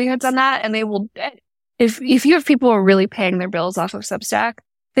livelihoods on that, and they will, if you have people who are really paying their bills off of Substack,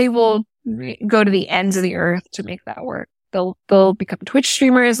 they will go to the ends of the earth to make that work. They'll become Twitch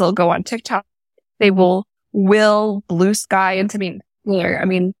streamers, they'll go on TikTok, they will Blue Sky into being clear. I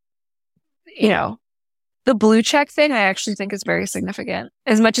mean, the blue check thing I actually think is very significant.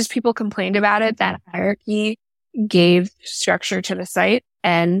 As much as people complained about it, that hierarchy gave structure to the site.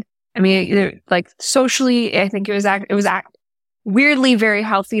 And I mean, like socially, I think it was weirdly very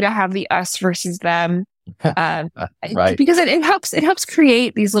healthy to have the us versus them, right? Because it helps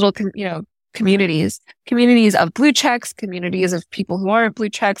create these little, communities of blue checks, communities of people who aren't blue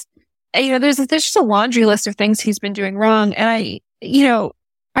checks. And, there's just a laundry list of things he's been doing wrong. And I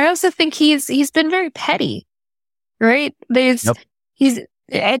also think he's been very petty, right? It's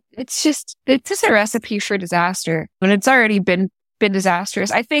just a recipe for disaster, and it's already been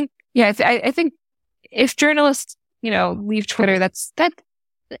disastrous. I think, I think if journalists, leave Twitter, that.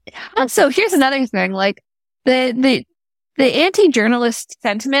 Also, here's another thing, like the anti-journalist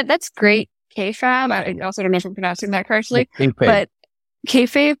sentiment. That's great, kayfabe. I also don't know if I'm pronouncing that correctly, but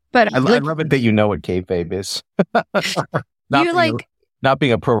kayfabe. But I love it that you know what kayfabe is. Not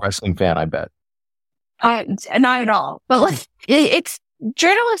being a pro wrestling fan, I bet. Not at all. But like, it's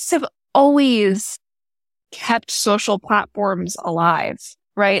journalists have always kept social platforms alive,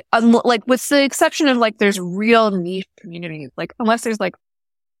 right? Like, with the exception of like, there's real niche communities, like unless there's like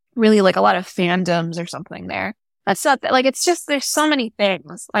really like a lot of fandoms or something there. That's not that. Like, it's just there's so many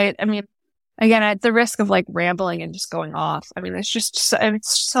things. I mean, again, at the risk of like rambling and just going off. I mean,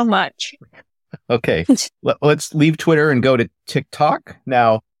 it's so much. Okay, let's leave Twitter and go to TikTok.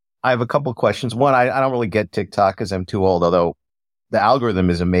 Now, I have a couple questions. One, I don't really get TikTok because I'm too old, although the algorithm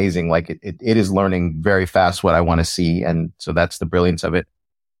is amazing. Like it is learning very fast what I want to see. And so that's the brilliance of it.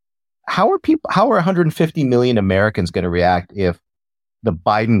 How are 150 million Americans going to react if the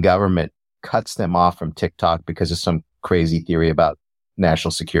Biden government cuts them off from TikTok because of some crazy theory about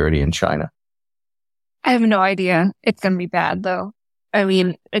national security in China? I have no idea. It's going to be bad though. I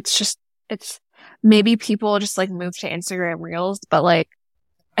mean, it's maybe people just like move to Instagram Reels, but like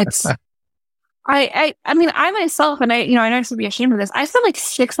it's, I mean, I myself, and I know I should be ashamed of this. I spend like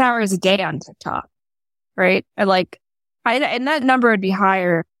 6 hours a day on TikTok, right? And that number would be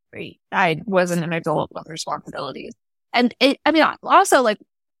higher if I wasn't an adult with responsibilities. And also like,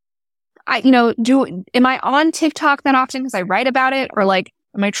 am I on TikTok that often because I write about it, or like,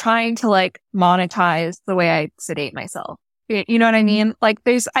 am I trying to like monetize the way I sedate myself? You know what I mean? Like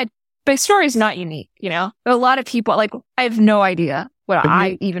my story is not unique, a lot of people, like, I have no idea what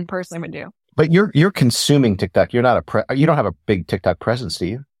I even personally would do. But you're consuming TikTok. You're not you don't have a big TikTok presence, do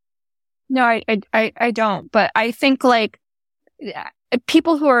you? No, I don't. But I think like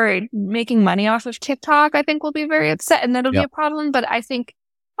people who are making money off of TikTok, I think will be very upset, and that'll be a problem. But I think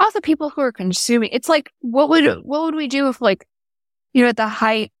also people who are consuming, it's like, what would we do if like, at the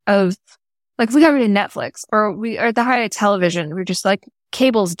height of, like, if we got rid of Netflix, or we are at the height of television, we're just like,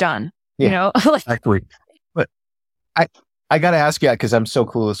 cable's done, like, exactly. But I got to ask you, because I'm so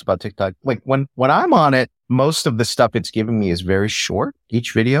clueless about TikTok. Like when I'm on it, most of the stuff it's giving me is very short,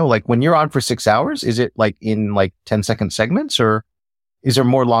 each video. Like when you're on for 6 hours, is it like in like 10-second segments, or? Is there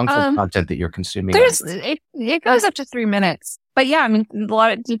more long form Um, content that you're consuming? it goes up to 3 minutes, but yeah, I mean,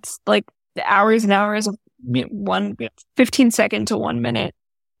 it's like hours and hours of 15-second to 1 minute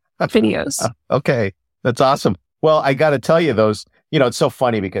videos. Okay, that's awesome. Well, I got to tell you, those, it's so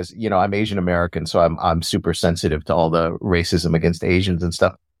funny because, I'm Asian American, so I'm super sensitive to all the racism against Asians and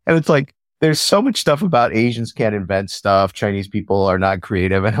stuff. And it's like, there's so much stuff about Asians can't invent stuff. Chinese people are not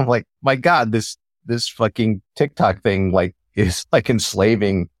creative. And I'm like, my God, this fucking TikTok thing, like, is like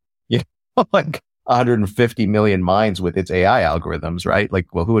enslaving, like 150 million minds with its AI algorithms, right?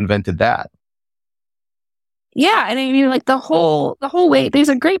 Like, well, who invented that? Yeah, and I mean, like the whole way. There's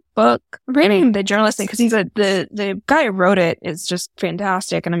a great book. I'm reading the journalist thing because the guy who wrote it is just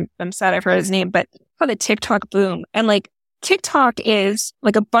fantastic, and I'm sad I forgot his name, but it's called the TikTok boom. And like TikTok is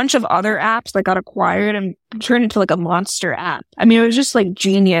like a bunch of other apps that got acquired and turned into like a monster app. I mean, it was just like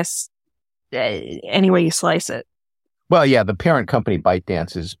genius, any way you slice it. Well, yeah, the parent company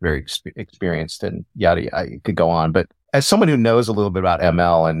ByteDance is very experienced and yada yada. I could go on, but as someone who knows a little bit about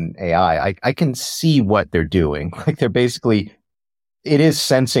ML and AI, I can see what they're doing. Like they're basically, it is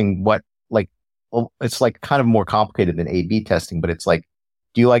sensing what, like, well, it's like kind of more complicated than A/B testing, but it's like,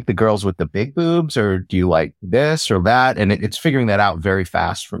 do you like the girls with the big boobs or do you like this or that? And it's figuring that out very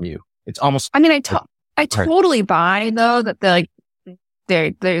fast from you. It's almost. I mean, I totally buy though that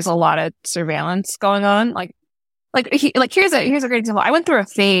there's a lot of surveillance going on. Here's a great example. I went through a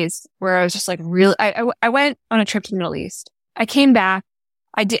phase where I was just like really, I went on a trip to the Middle East. I came back.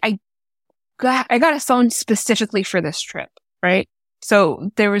 I got a phone specifically for this trip, right? So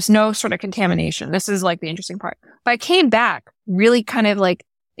there was no sort of contamination. This is like the interesting part. But I came back really kind of like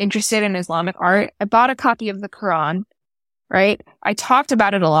interested in Islamic art. I bought a copy of the Quran, right? I talked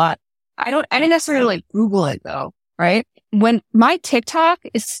about it a lot. I didn't necessarily like Google it though, right? When my TikTok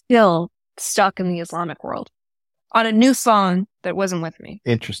is still stuck in the Islamic world. On a new phone that wasn't with me.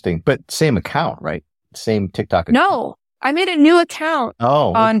 Interesting. But same account, right? Same TikTok account. No, I made a new account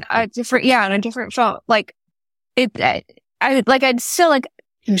on a different phone. Like I'd still like,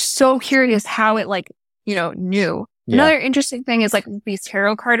 I'm so curious how it like, knew. Yeah. Another interesting thing is like these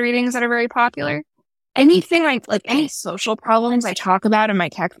tarot card readings that are very popular. Anything like any social problems I talk about in my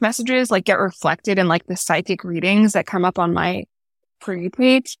text messages, like get reflected in like the psychic readings that come up on my For You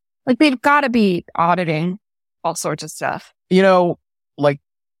page. Like they've got to be auditing all sorts of stuff. Like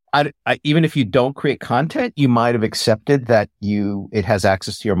I even if you don't create content, you might have accepted that it has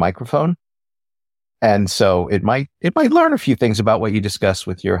access to your microphone. And so it might learn a few things about what you discuss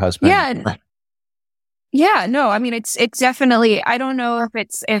with your husband. Yeah. Yeah, no, I mean, it's definitely, I don't know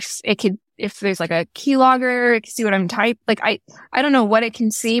if there's like a keylogger, it can see what I'm typing. Like, I don't know what it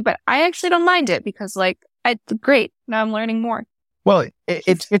can see, but I actually don't mind it because like, it's great. Now I'm learning more. Well,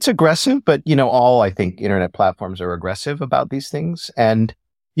 it's aggressive, but I think internet platforms are aggressive about these things. And,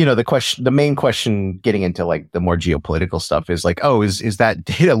 the main question getting into like the more geopolitical stuff is like, oh, is that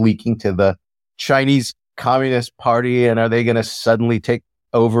data leaking to the Chinese Communist Party? And are they going to suddenly take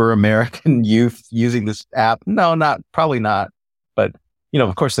over American youth using this app? No, probably not. But,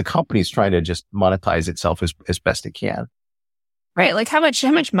 of course, the company's trying to just monetize itself as best it can. Right. Like how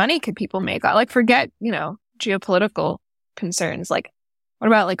much money could people make? Like forget, geopolitical concerns. Like what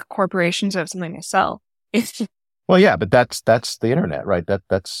about like corporations have something to sell? Well, yeah, but that's the internet, right?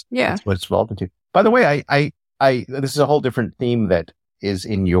 That's what it's evolved into. By the way, I this is a whole different theme that is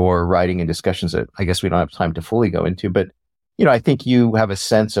in your writing and discussions that I guess we don't have time to fully go into, but I think you have a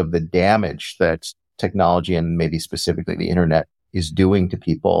sense of the damage that technology and maybe specifically the internet is doing to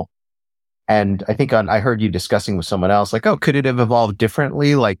people. And I think I heard you discussing with someone else, like, oh, could it have evolved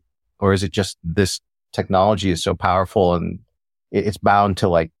differently? Like, or is it just this technology is so powerful and it's bound to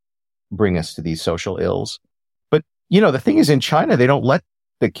like bring us to these social ills? But, the thing is in China, they don't let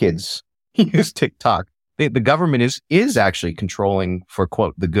the kids use TikTok. The government is actually controlling for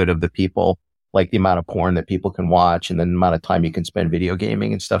quote, the good of the people, like the amount of porn that people can watch and the amount of time you can spend video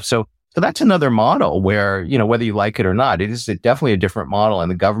gaming and stuff. So that's another model where, whether you like it or not, it is definitely a different model.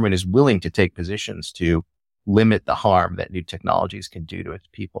 And the government is willing to take positions to limit the harm that new technologies can do to its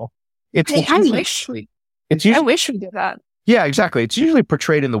people. I wish we did that. Yeah, exactly. It's usually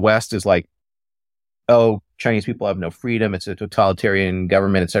portrayed in the West as like, oh, Chinese people have no freedom. It's a totalitarian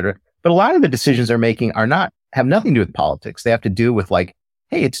government, et cetera. But a lot of the decisions they're making have nothing to do with politics. They have to do with like,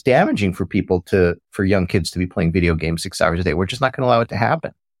 hey, it's damaging for for young kids to be playing video games 6 hours a day. We're just not going to allow it to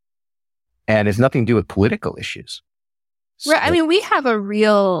happen. And it's nothing to do with political issues. So, right. I mean, we have a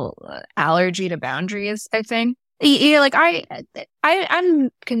real allergy to boundaries, I think. Like I'm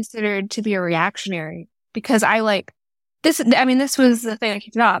considered to be a reactionary because I like this. I mean, this was the thing that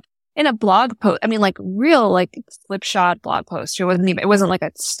kicked it off. in a blog post, I mean, like real, like slipshod blog post. It wasn't like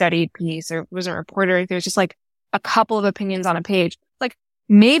a studied piece or it wasn't reported. It was just like a couple of opinions on a page. Like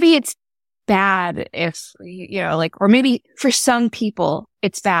maybe it's bad if, like, or maybe for some people,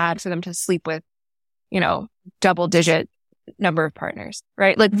 it's bad for them to sleep with, double digit number of partners,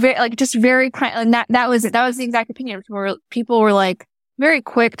 right? Like, just very kind. And that was it. That was the exact opinion. People were like very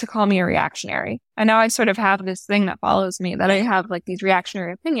quick to call me a reactionary. And now I sort of have this thing that follows me that I have like these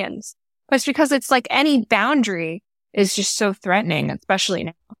reactionary opinions. But it's because it's like any boundary is just so threatening, especially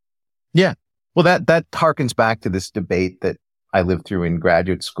now. Yeah. Well, that harkens back to this debate that I lived through in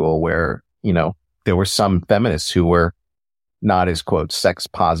graduate school where, there were some feminists who were not as, quote, sex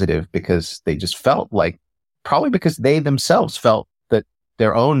positive because they just felt like, probably because they themselves felt that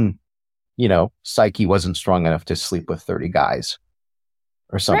their own, psyche wasn't strong enough to sleep with 30 guys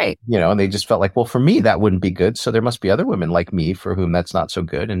or something, right. And they just felt like, well, for me, that wouldn't be good. So there must be other women like me for whom that's not so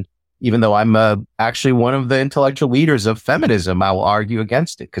good. And even though I'm actually one of the intellectual leaders of feminism, I will argue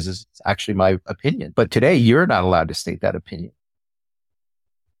against it because it's actually my opinion. But today, you're not allowed to state that opinion.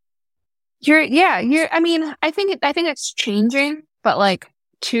 I mean, I think it's changing, but like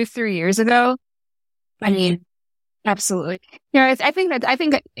 2-3 years ago, I mean, absolutely. I think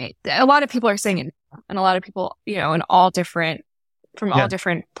a lot of people are saying it, and a lot of people, in all different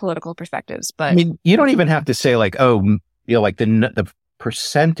political perspectives. But I mean, you don't even have to say like, like the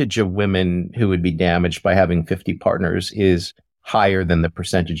percentage of women who would be damaged by having 50 partners is higher than the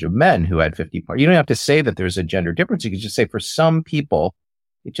percentage of men who had 50 partners. You don't have to say that there's a gender difference. You can just say for some people,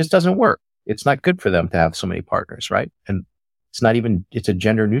 it just doesn't work. It's not good for them to have so many partners, right? And it's a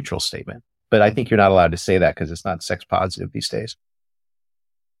gender neutral statement. But I think you're not allowed to say that because it's not sex positive these days.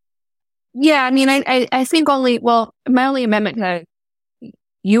 Yeah, I mean, I think my only amendment to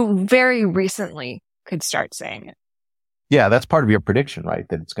you very recently could start saying it. Yeah, that's part of your prediction, right?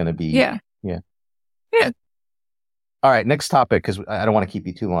 That it's going to be. Yeah. All right, next topic, because I don't want to keep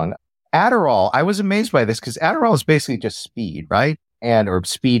you too long. Adderall. I was amazed by this because Adderall is basically just speed, right? Or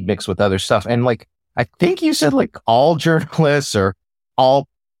speed mixed with other stuff. And like, I think you said like all journalists or all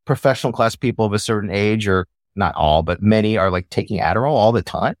professional class people of a certain age, or not all, but many are like taking Adderall all the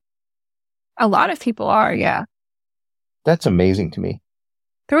time. A lot of people are, yeah. That's amazing to me.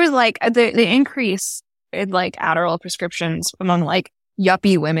 There was like the increase in like Adderall prescriptions among like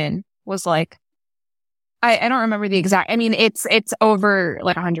yuppie women was like, I don't remember the exact, I mean, it's over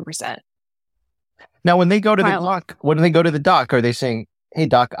like 100%. Now, when they go to the doc, are they saying, "Hey,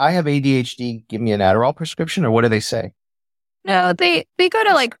 doc, I have ADHD. Give me an Adderall prescription," or what do they say? No, they go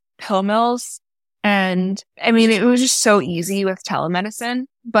to like pill mills, and I mean, it was just so easy with telemedicine.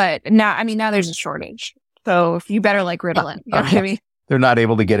 But now there's a shortage, so if you better like Ritalin, you know what I mean? They're not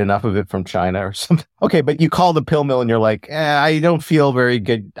able to get enough of it from China or something. Okay, but you call the pill mill and you're like, I don't feel very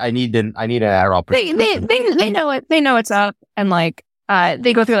good. I need an Adderall prescription. They know it. They know it's up, and like.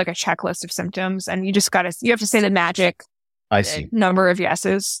 They go through like a checklist of symptoms, and you have to say the magic number of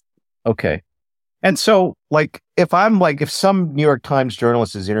yeses. Okay. And so like, if some New York Times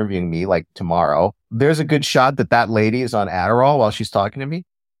journalist is interviewing me like tomorrow, there's a good shot that lady is on Adderall while she's talking to me.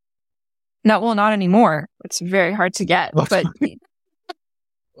 Not anymore. It's very hard to get, but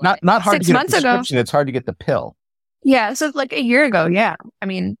not hard 6 to get months a prescription. It's hard to get the pill. Yeah. So like a year ago. Yeah. I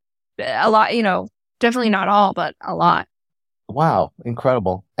mean, a lot, definitely not all, but a lot. Wow.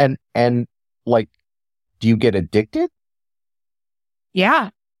 Incredible. And like, do you get addicted? Yeah.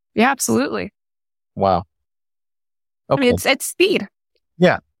 Yeah, absolutely. Wow. Okay. I mean, it's speed.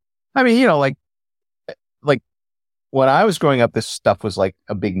 Yeah. I mean, like when I was growing up, this stuff was like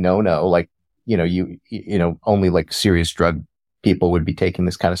a big no-no. Like, only like serious drug people would be taking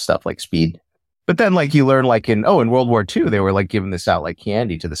this kind of stuff like speed. But then like you learn like in World War II, they were like giving this out like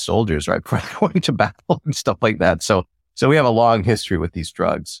candy to the soldiers, right? For going to battle and stuff like that. So we have a long history with these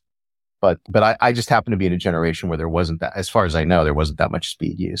drugs, but I just happen to be in a generation where there wasn't that, as far as I know, there wasn't that much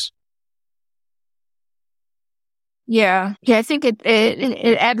speed use. Yeah. I think it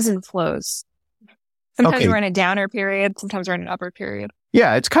ebbs and flows. Sometimes we're in a downer period. Sometimes we're in an upper period.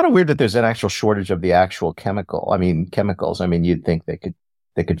 Yeah. It's kind of weird that there's an actual shortage of the actual chemicals. I mean, you'd think they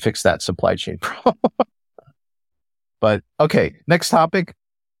could fix that supply chain problem. But okay. Next topic,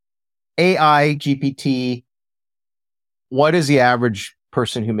 AI, GPT. What is the average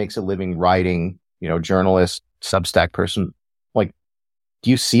person who makes a living writing, journalist, Substack person? Like, do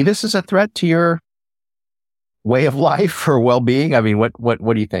you see this as a threat to your way of life or well-being? I mean, what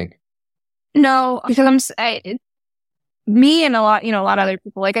do you think? No, because me and a lot of other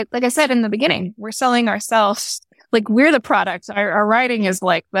people, like I said in the beginning, we're selling ourselves. Like we're the product. Our writing is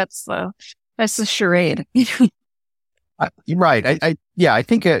like, that's the charade. Right. I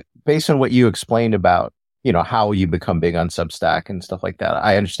think based on what you explained about, how you become big on Substack and stuff like that,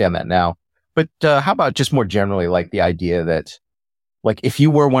 I understand that now. But how about just more generally, like the idea that, like, if you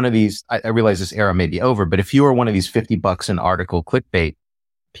were one of these, I realize this era may be over, but if you were one of these $50 an article clickbait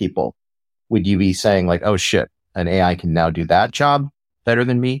people, would you be saying like, oh shit, an AI can now do that job better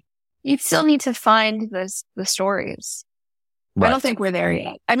than me? You'd still need to find the stories. Right. I don't think we're there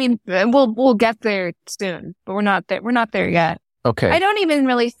yet. I mean, we'll get there soon, but we're not there. We're not there yet. Okay. I don't even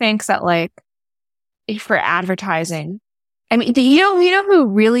really think that, like, for advertising, I mean, you know who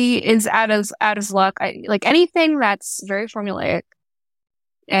really is out of luck? Like anything that's very formulaic,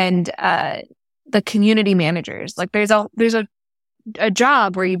 and the community managers. Like there's a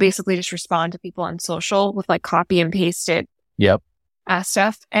job where you basically just respond to people on social with like copy and pasted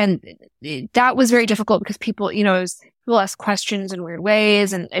stuff, and that was very difficult because people, people ask questions in weird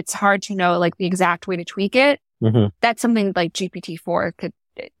ways, and it's hard to know like the exact way to tweak it. Mm-hmm. That's something like GPT-4 could,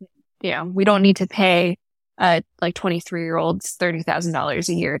 we don't need to pay like 23-year-olds $30,000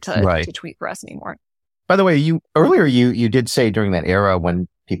 a year to tweet for us anymore. By the way, you did say during that era when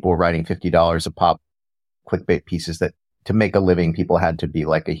people were writing $50 a pop clickbait pieces that to make a living, people had to be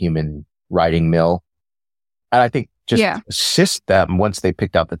like a human writing mill. And I think just assist them once they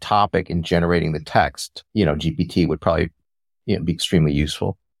picked out the topic in generating the text, GPT would probably be extremely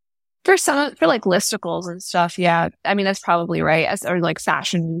useful. For like listicles and stuff, yeah. I mean, that's probably right. Or like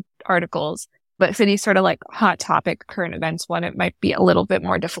fashion articles. But for these sort of like hot topic current events one, it might be a little bit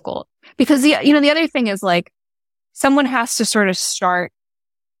more difficult. Because the other thing is like someone has to sort of start,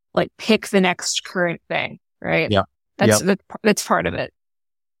 like pick the next current thing, right? Yeah. That's part of it.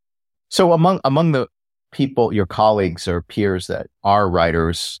 So among the people, your colleagues or peers that are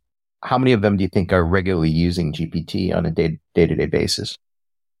writers, how many of them do you think are regularly using GPT on a day-to-day basis?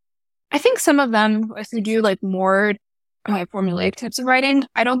 I think some of them, if you do like more formulaic types of writing,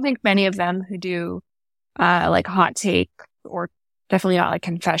 I don't think many of them who do like hot take or definitely not like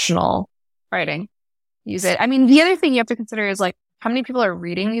confessional writing use it. I mean, the other thing you have to consider is like how many people are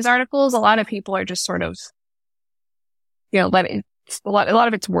reading these articles. A lot of people are just sort of, a lot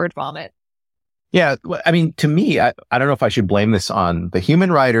of it's word vomit. Yeah. I mean, to me, I don't know if I should blame this on the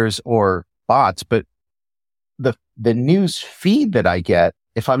human writers or bots, but the news feed that I get,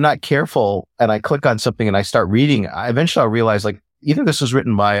 if I'm not careful and I click on something and I start reading, eventually I'll realize like either this was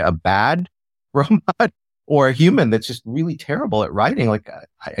written by a bad robot or a human that's just really terrible at writing. Like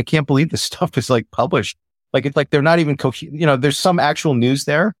I can't believe this stuff is like published. Like it's like they're not even there's some actual news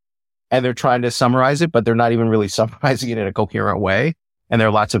there and they're trying to summarize it, but they're not even really summarizing it in a coherent way. And there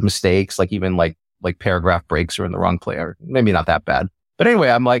are lots of mistakes, like even like paragraph breaks are in the wrong place, or maybe not that bad. But anyway,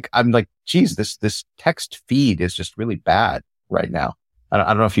 I'm like, geez, this text feed is just really bad right now. I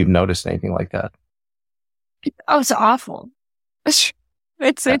don't know if you've noticed anything like that. Oh, it's awful. It's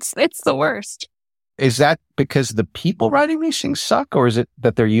the worst. Is that because the people writing these things suck, or is it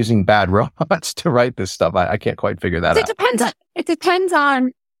that they're using bad robots to write this stuff? I can't quite figure that out. It depends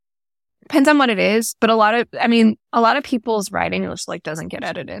on what it is, but a lot of people's writing just like doesn't get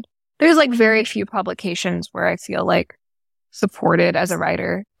edited. There's like very few publications where I feel like supported as a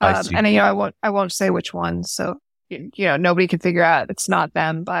writer. And I won't say which ones, so nobody can figure out it's not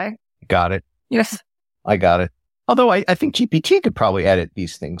them by. Got it. I got it. Although I think GPT could probably edit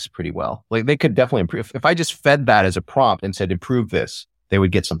these things pretty well. Like they could definitely improve. If I just fed that as a prompt and said, improve this, they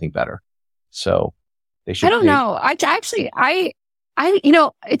would get something better. So they should. I don't know.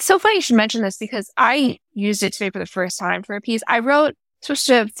 It's so funny you should mention this because I used it today for the first time for a piece. I wrote, supposed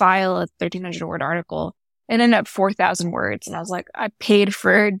to file a 1,300 word article and ended up 4,000 words. And I was like, I paid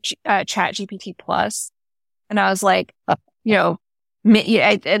for Chat GPT Plus. And I was like, and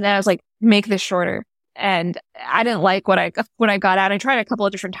I was like, make this shorter. And I didn't like what I got out. I tried a couple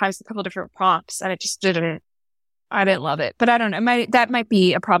of different times, a couple of different prompts, and it just I didn't love it. But I don't know. That might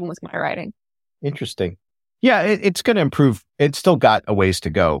be a problem with my writing. Interesting. Yeah, it's going to improve. It's still got a ways to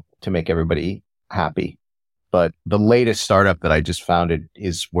go to make everybody happy. But the latest startup that I just founded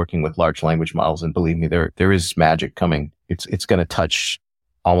is working with large language models. And believe me, there is magic coming. It's going to touch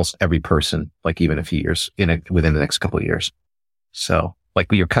almost every person, like even a few years within the next couple of years. So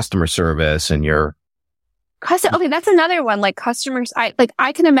like your customer service and your okay, that's another one. Like customers, I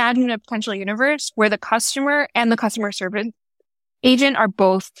can imagine a potential universe where the customer and the customer service agent are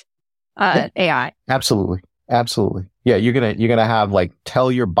both AI. Absolutely. Yeah, you're gonna have like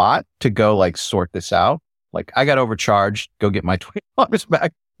tell your bot to go like sort this out. Like I got overcharged, go get my $20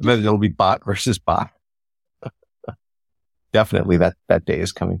 back. And then it'll be bot versus bot. Definitely that day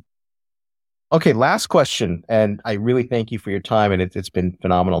is coming. Okay, last question, and I really thank you for your time, and it's been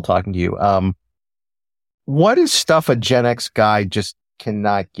phenomenal talking to you. What is stuff a Gen X guy just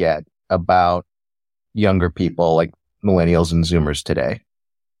cannot get about younger people like millennials and Zoomers today.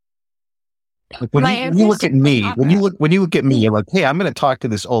 Like when you look at me, when you look at me, you're like, hey, I'm going to talk to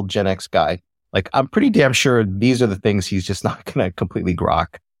this old Gen X guy. Like, I'm pretty damn sure these are the things he's just not going to completely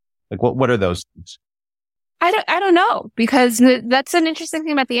grok. Like, what are those things? I don't know, because that's an interesting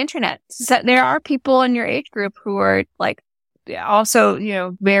thing about the internet. Is that there are people in your age group who are like, also,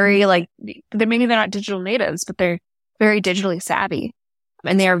 very like, maybe they're not digital natives, but they're very digitally savvy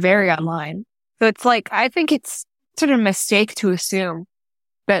and they are very online. So it's like, I think it's sort of a mistake to assume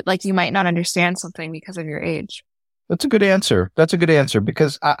that like you might not understand something because of your age. That's a good answer.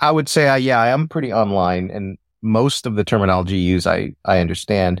 Because I would say, I am pretty online, and most of the terminology you use, I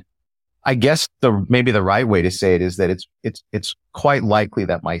understand. I guess maybe the right way to say it is that it's quite likely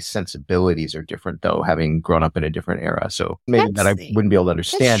that my sensibilities are different, though, having grown up in a different era. So maybe that I wouldn't be able to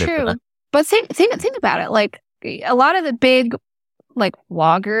understand that's it. True. But think about it. Like a lot of the big like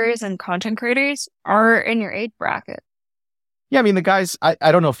bloggers and content creators are in your age bracket. Yeah, I mean, the guys,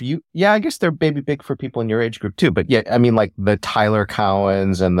 I don't know if I guess they're maybe big for people in your age group too. But yeah, I mean, like the Tyler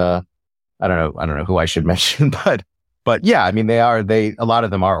Cowens and I don't know who I should mention, but yeah, I mean, a lot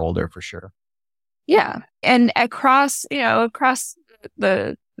of them are older for sure. Yeah. And across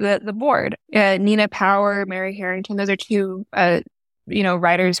the board, Nina Power, Mary Harrington, those are two,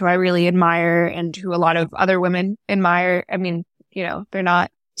 writers who I really admire and who a lot of other women admire. I mean, they're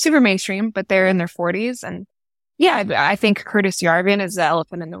not super mainstream, but they're in their 40s. And yeah, I think Curtis Yarvin is the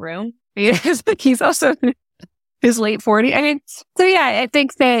elephant in the room. He's also his late 40s. I mean, so yeah, I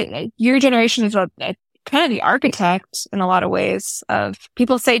think that your generation is kind of the architect in a lot of ways of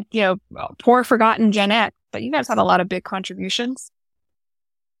people say, poor forgotten Gen X, but you guys had a lot of big contributions.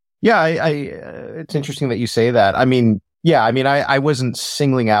 Yeah, it's interesting that you say that. I mean, yeah, I mean, I wasn't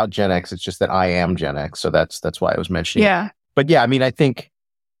singling out Gen X. It's just that I am Gen X. So that's why I was mentioning. Yeah. But yeah, I mean, I think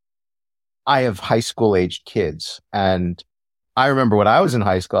I have high school aged kids, and I remember when I was in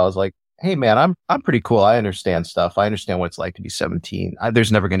high school, I was like, hey man, I'm pretty cool. I understand stuff. I understand what it's like to be 17.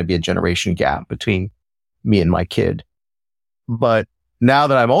 There's never going to be a generation gap between me and my kid. But now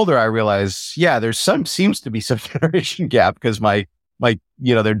that I'm older, I realize, yeah, seems to be some generation gap, because my,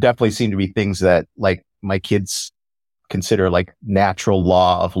 there definitely seem to be things that like my kids consider like natural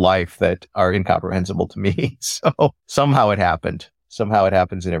law of life that are incomprehensible to me. So somehow it happened. Somehow it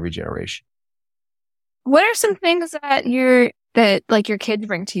happens in every generation. What are some things that your kids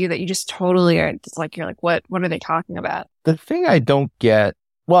bring to you that you just totally are just like, you're like, what are they talking about? The thing I don't get,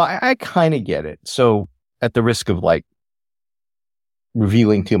 well, I kind of get it. So at the risk of like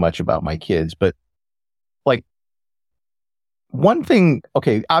revealing too much about my kids, but like one thing,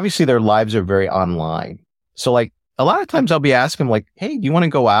 okay, obviously their lives are very online. So like a lot of times I'll be asking them like, hey, do you want to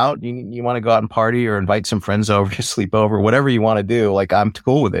go out? You want to go out and party or invite some friends over to sleep over, whatever you want to do. Like, I'm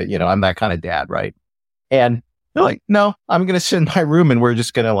cool with it. I'm that kind of dad. Right. And they're like, no, I'm going to sit in my room and we're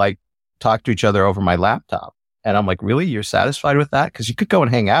just going to like talk to each other over my laptop. And I'm like, really? You're satisfied with that? Because you could go and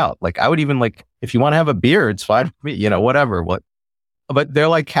hang out. Like, I would even like, if you want to have a beer, it's fine with me, whatever. But they're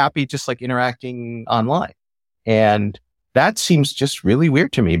like happy just like interacting online. And that seems just really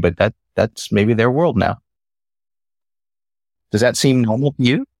weird to me, but that's maybe their world now. Does that seem normal to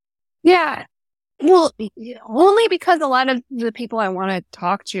you? Yeah. Well, only because a lot of the people I want to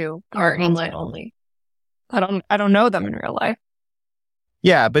talk to are online only. I don't know them in real life.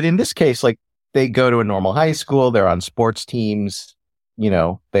 Yeah, but in this case, like they go to a normal high school, they're on sports teams,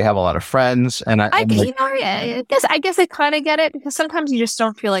 they have a lot of friends, and I guess I kind of get it, because sometimes you just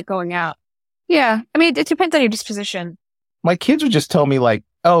don't feel like going out. Yeah, I mean, it depends on your disposition. My kids would just tell me like,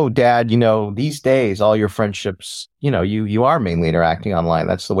 oh, Dad, these days, all your friendships, you are mainly interacting online.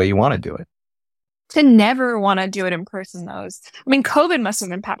 That's the way you want to do it. To never want to do it in person, though. I mean, COVID must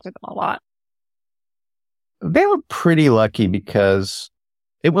have impacted them a lot. They were pretty lucky because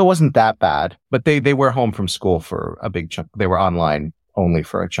it wasn't that bad, but they were home from school for a big chunk. They were online only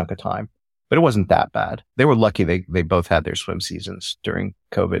for a chunk of time, but it wasn't that bad. They were lucky. They both had their swim seasons during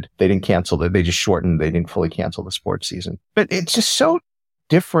COVID. They didn't cancel it. They just shortened. They didn't fully cancel the sports season, but it's just so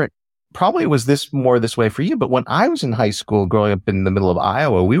different. Probably it was this way for you, but when I was in high school growing up in the middle of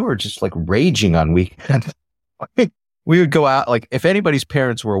Iowa, we were just like raging on weekends. We would go out, like if anybody's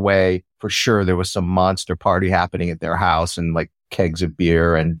parents were away, for sure there was some monster party happening at their house and like kegs of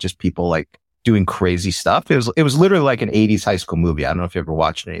beer and just people like doing crazy stuff. It was literally like an 80s high school movie. I don't know if you ever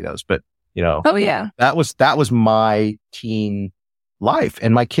watched any of those, but oh yeah, that was my teen life,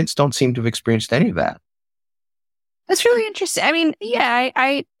 and my kids don't seem to have experienced any of that. That's really interesting. I mean, yeah,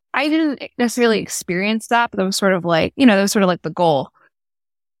 I didn't necessarily experience that, but that was sort of like, the goal.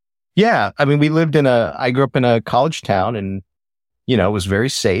 Yeah. I mean, I grew up in a college town, and it was very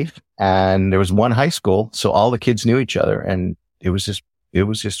safe. And there was one high school, so all the kids knew each other, and it was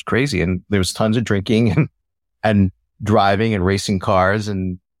just crazy. And there was tons of drinking and driving and racing cars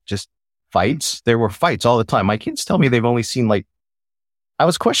and just fights. There were fights all the time. My kids tell me they've only seen I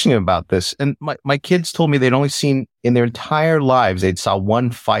was questioning about this, and my kids told me they'd only seen in their entire lives, they'd saw one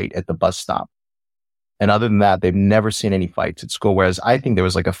fight at the bus stop. And other than that, they've never seen any fights at school. Whereas I think there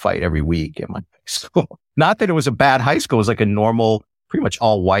was a fight every week at my high school. Not that it was a bad high school. It was a normal, pretty much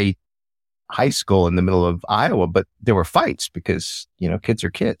all white high school in the middle of Iowa, but there were fights because, kids are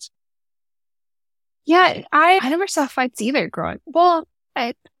kids. Yeah, I never saw fights either growing. Well,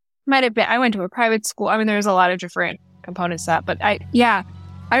 I might have been. I went to a private school. I mean, there's a lot of different components to that, but I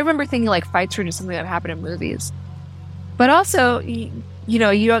remember thinking fights were just something that happened in movies. But also, you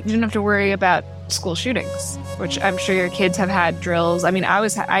didn't have to worry about school shootings, which I'm sure your kids have had drills. I mean,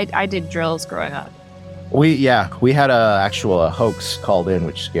 I did drills growing up. We had a hoax called in,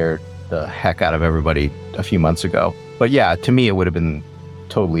 which scared the heck out of everybody a few months ago. But yeah, to me, it would have been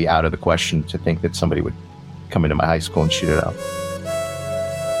totally out of the question to think that somebody would come into my high school and shoot it up.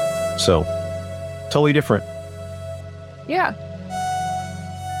 So, totally different. Yeah.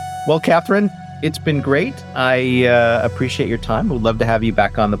 Well, Katherine, it's been great. I appreciate your time. Would love to have you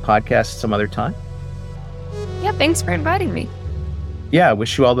back on the podcast some other time. Yeah, thanks for inviting me. Yeah, I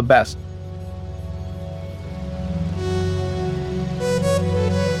wish you all the best.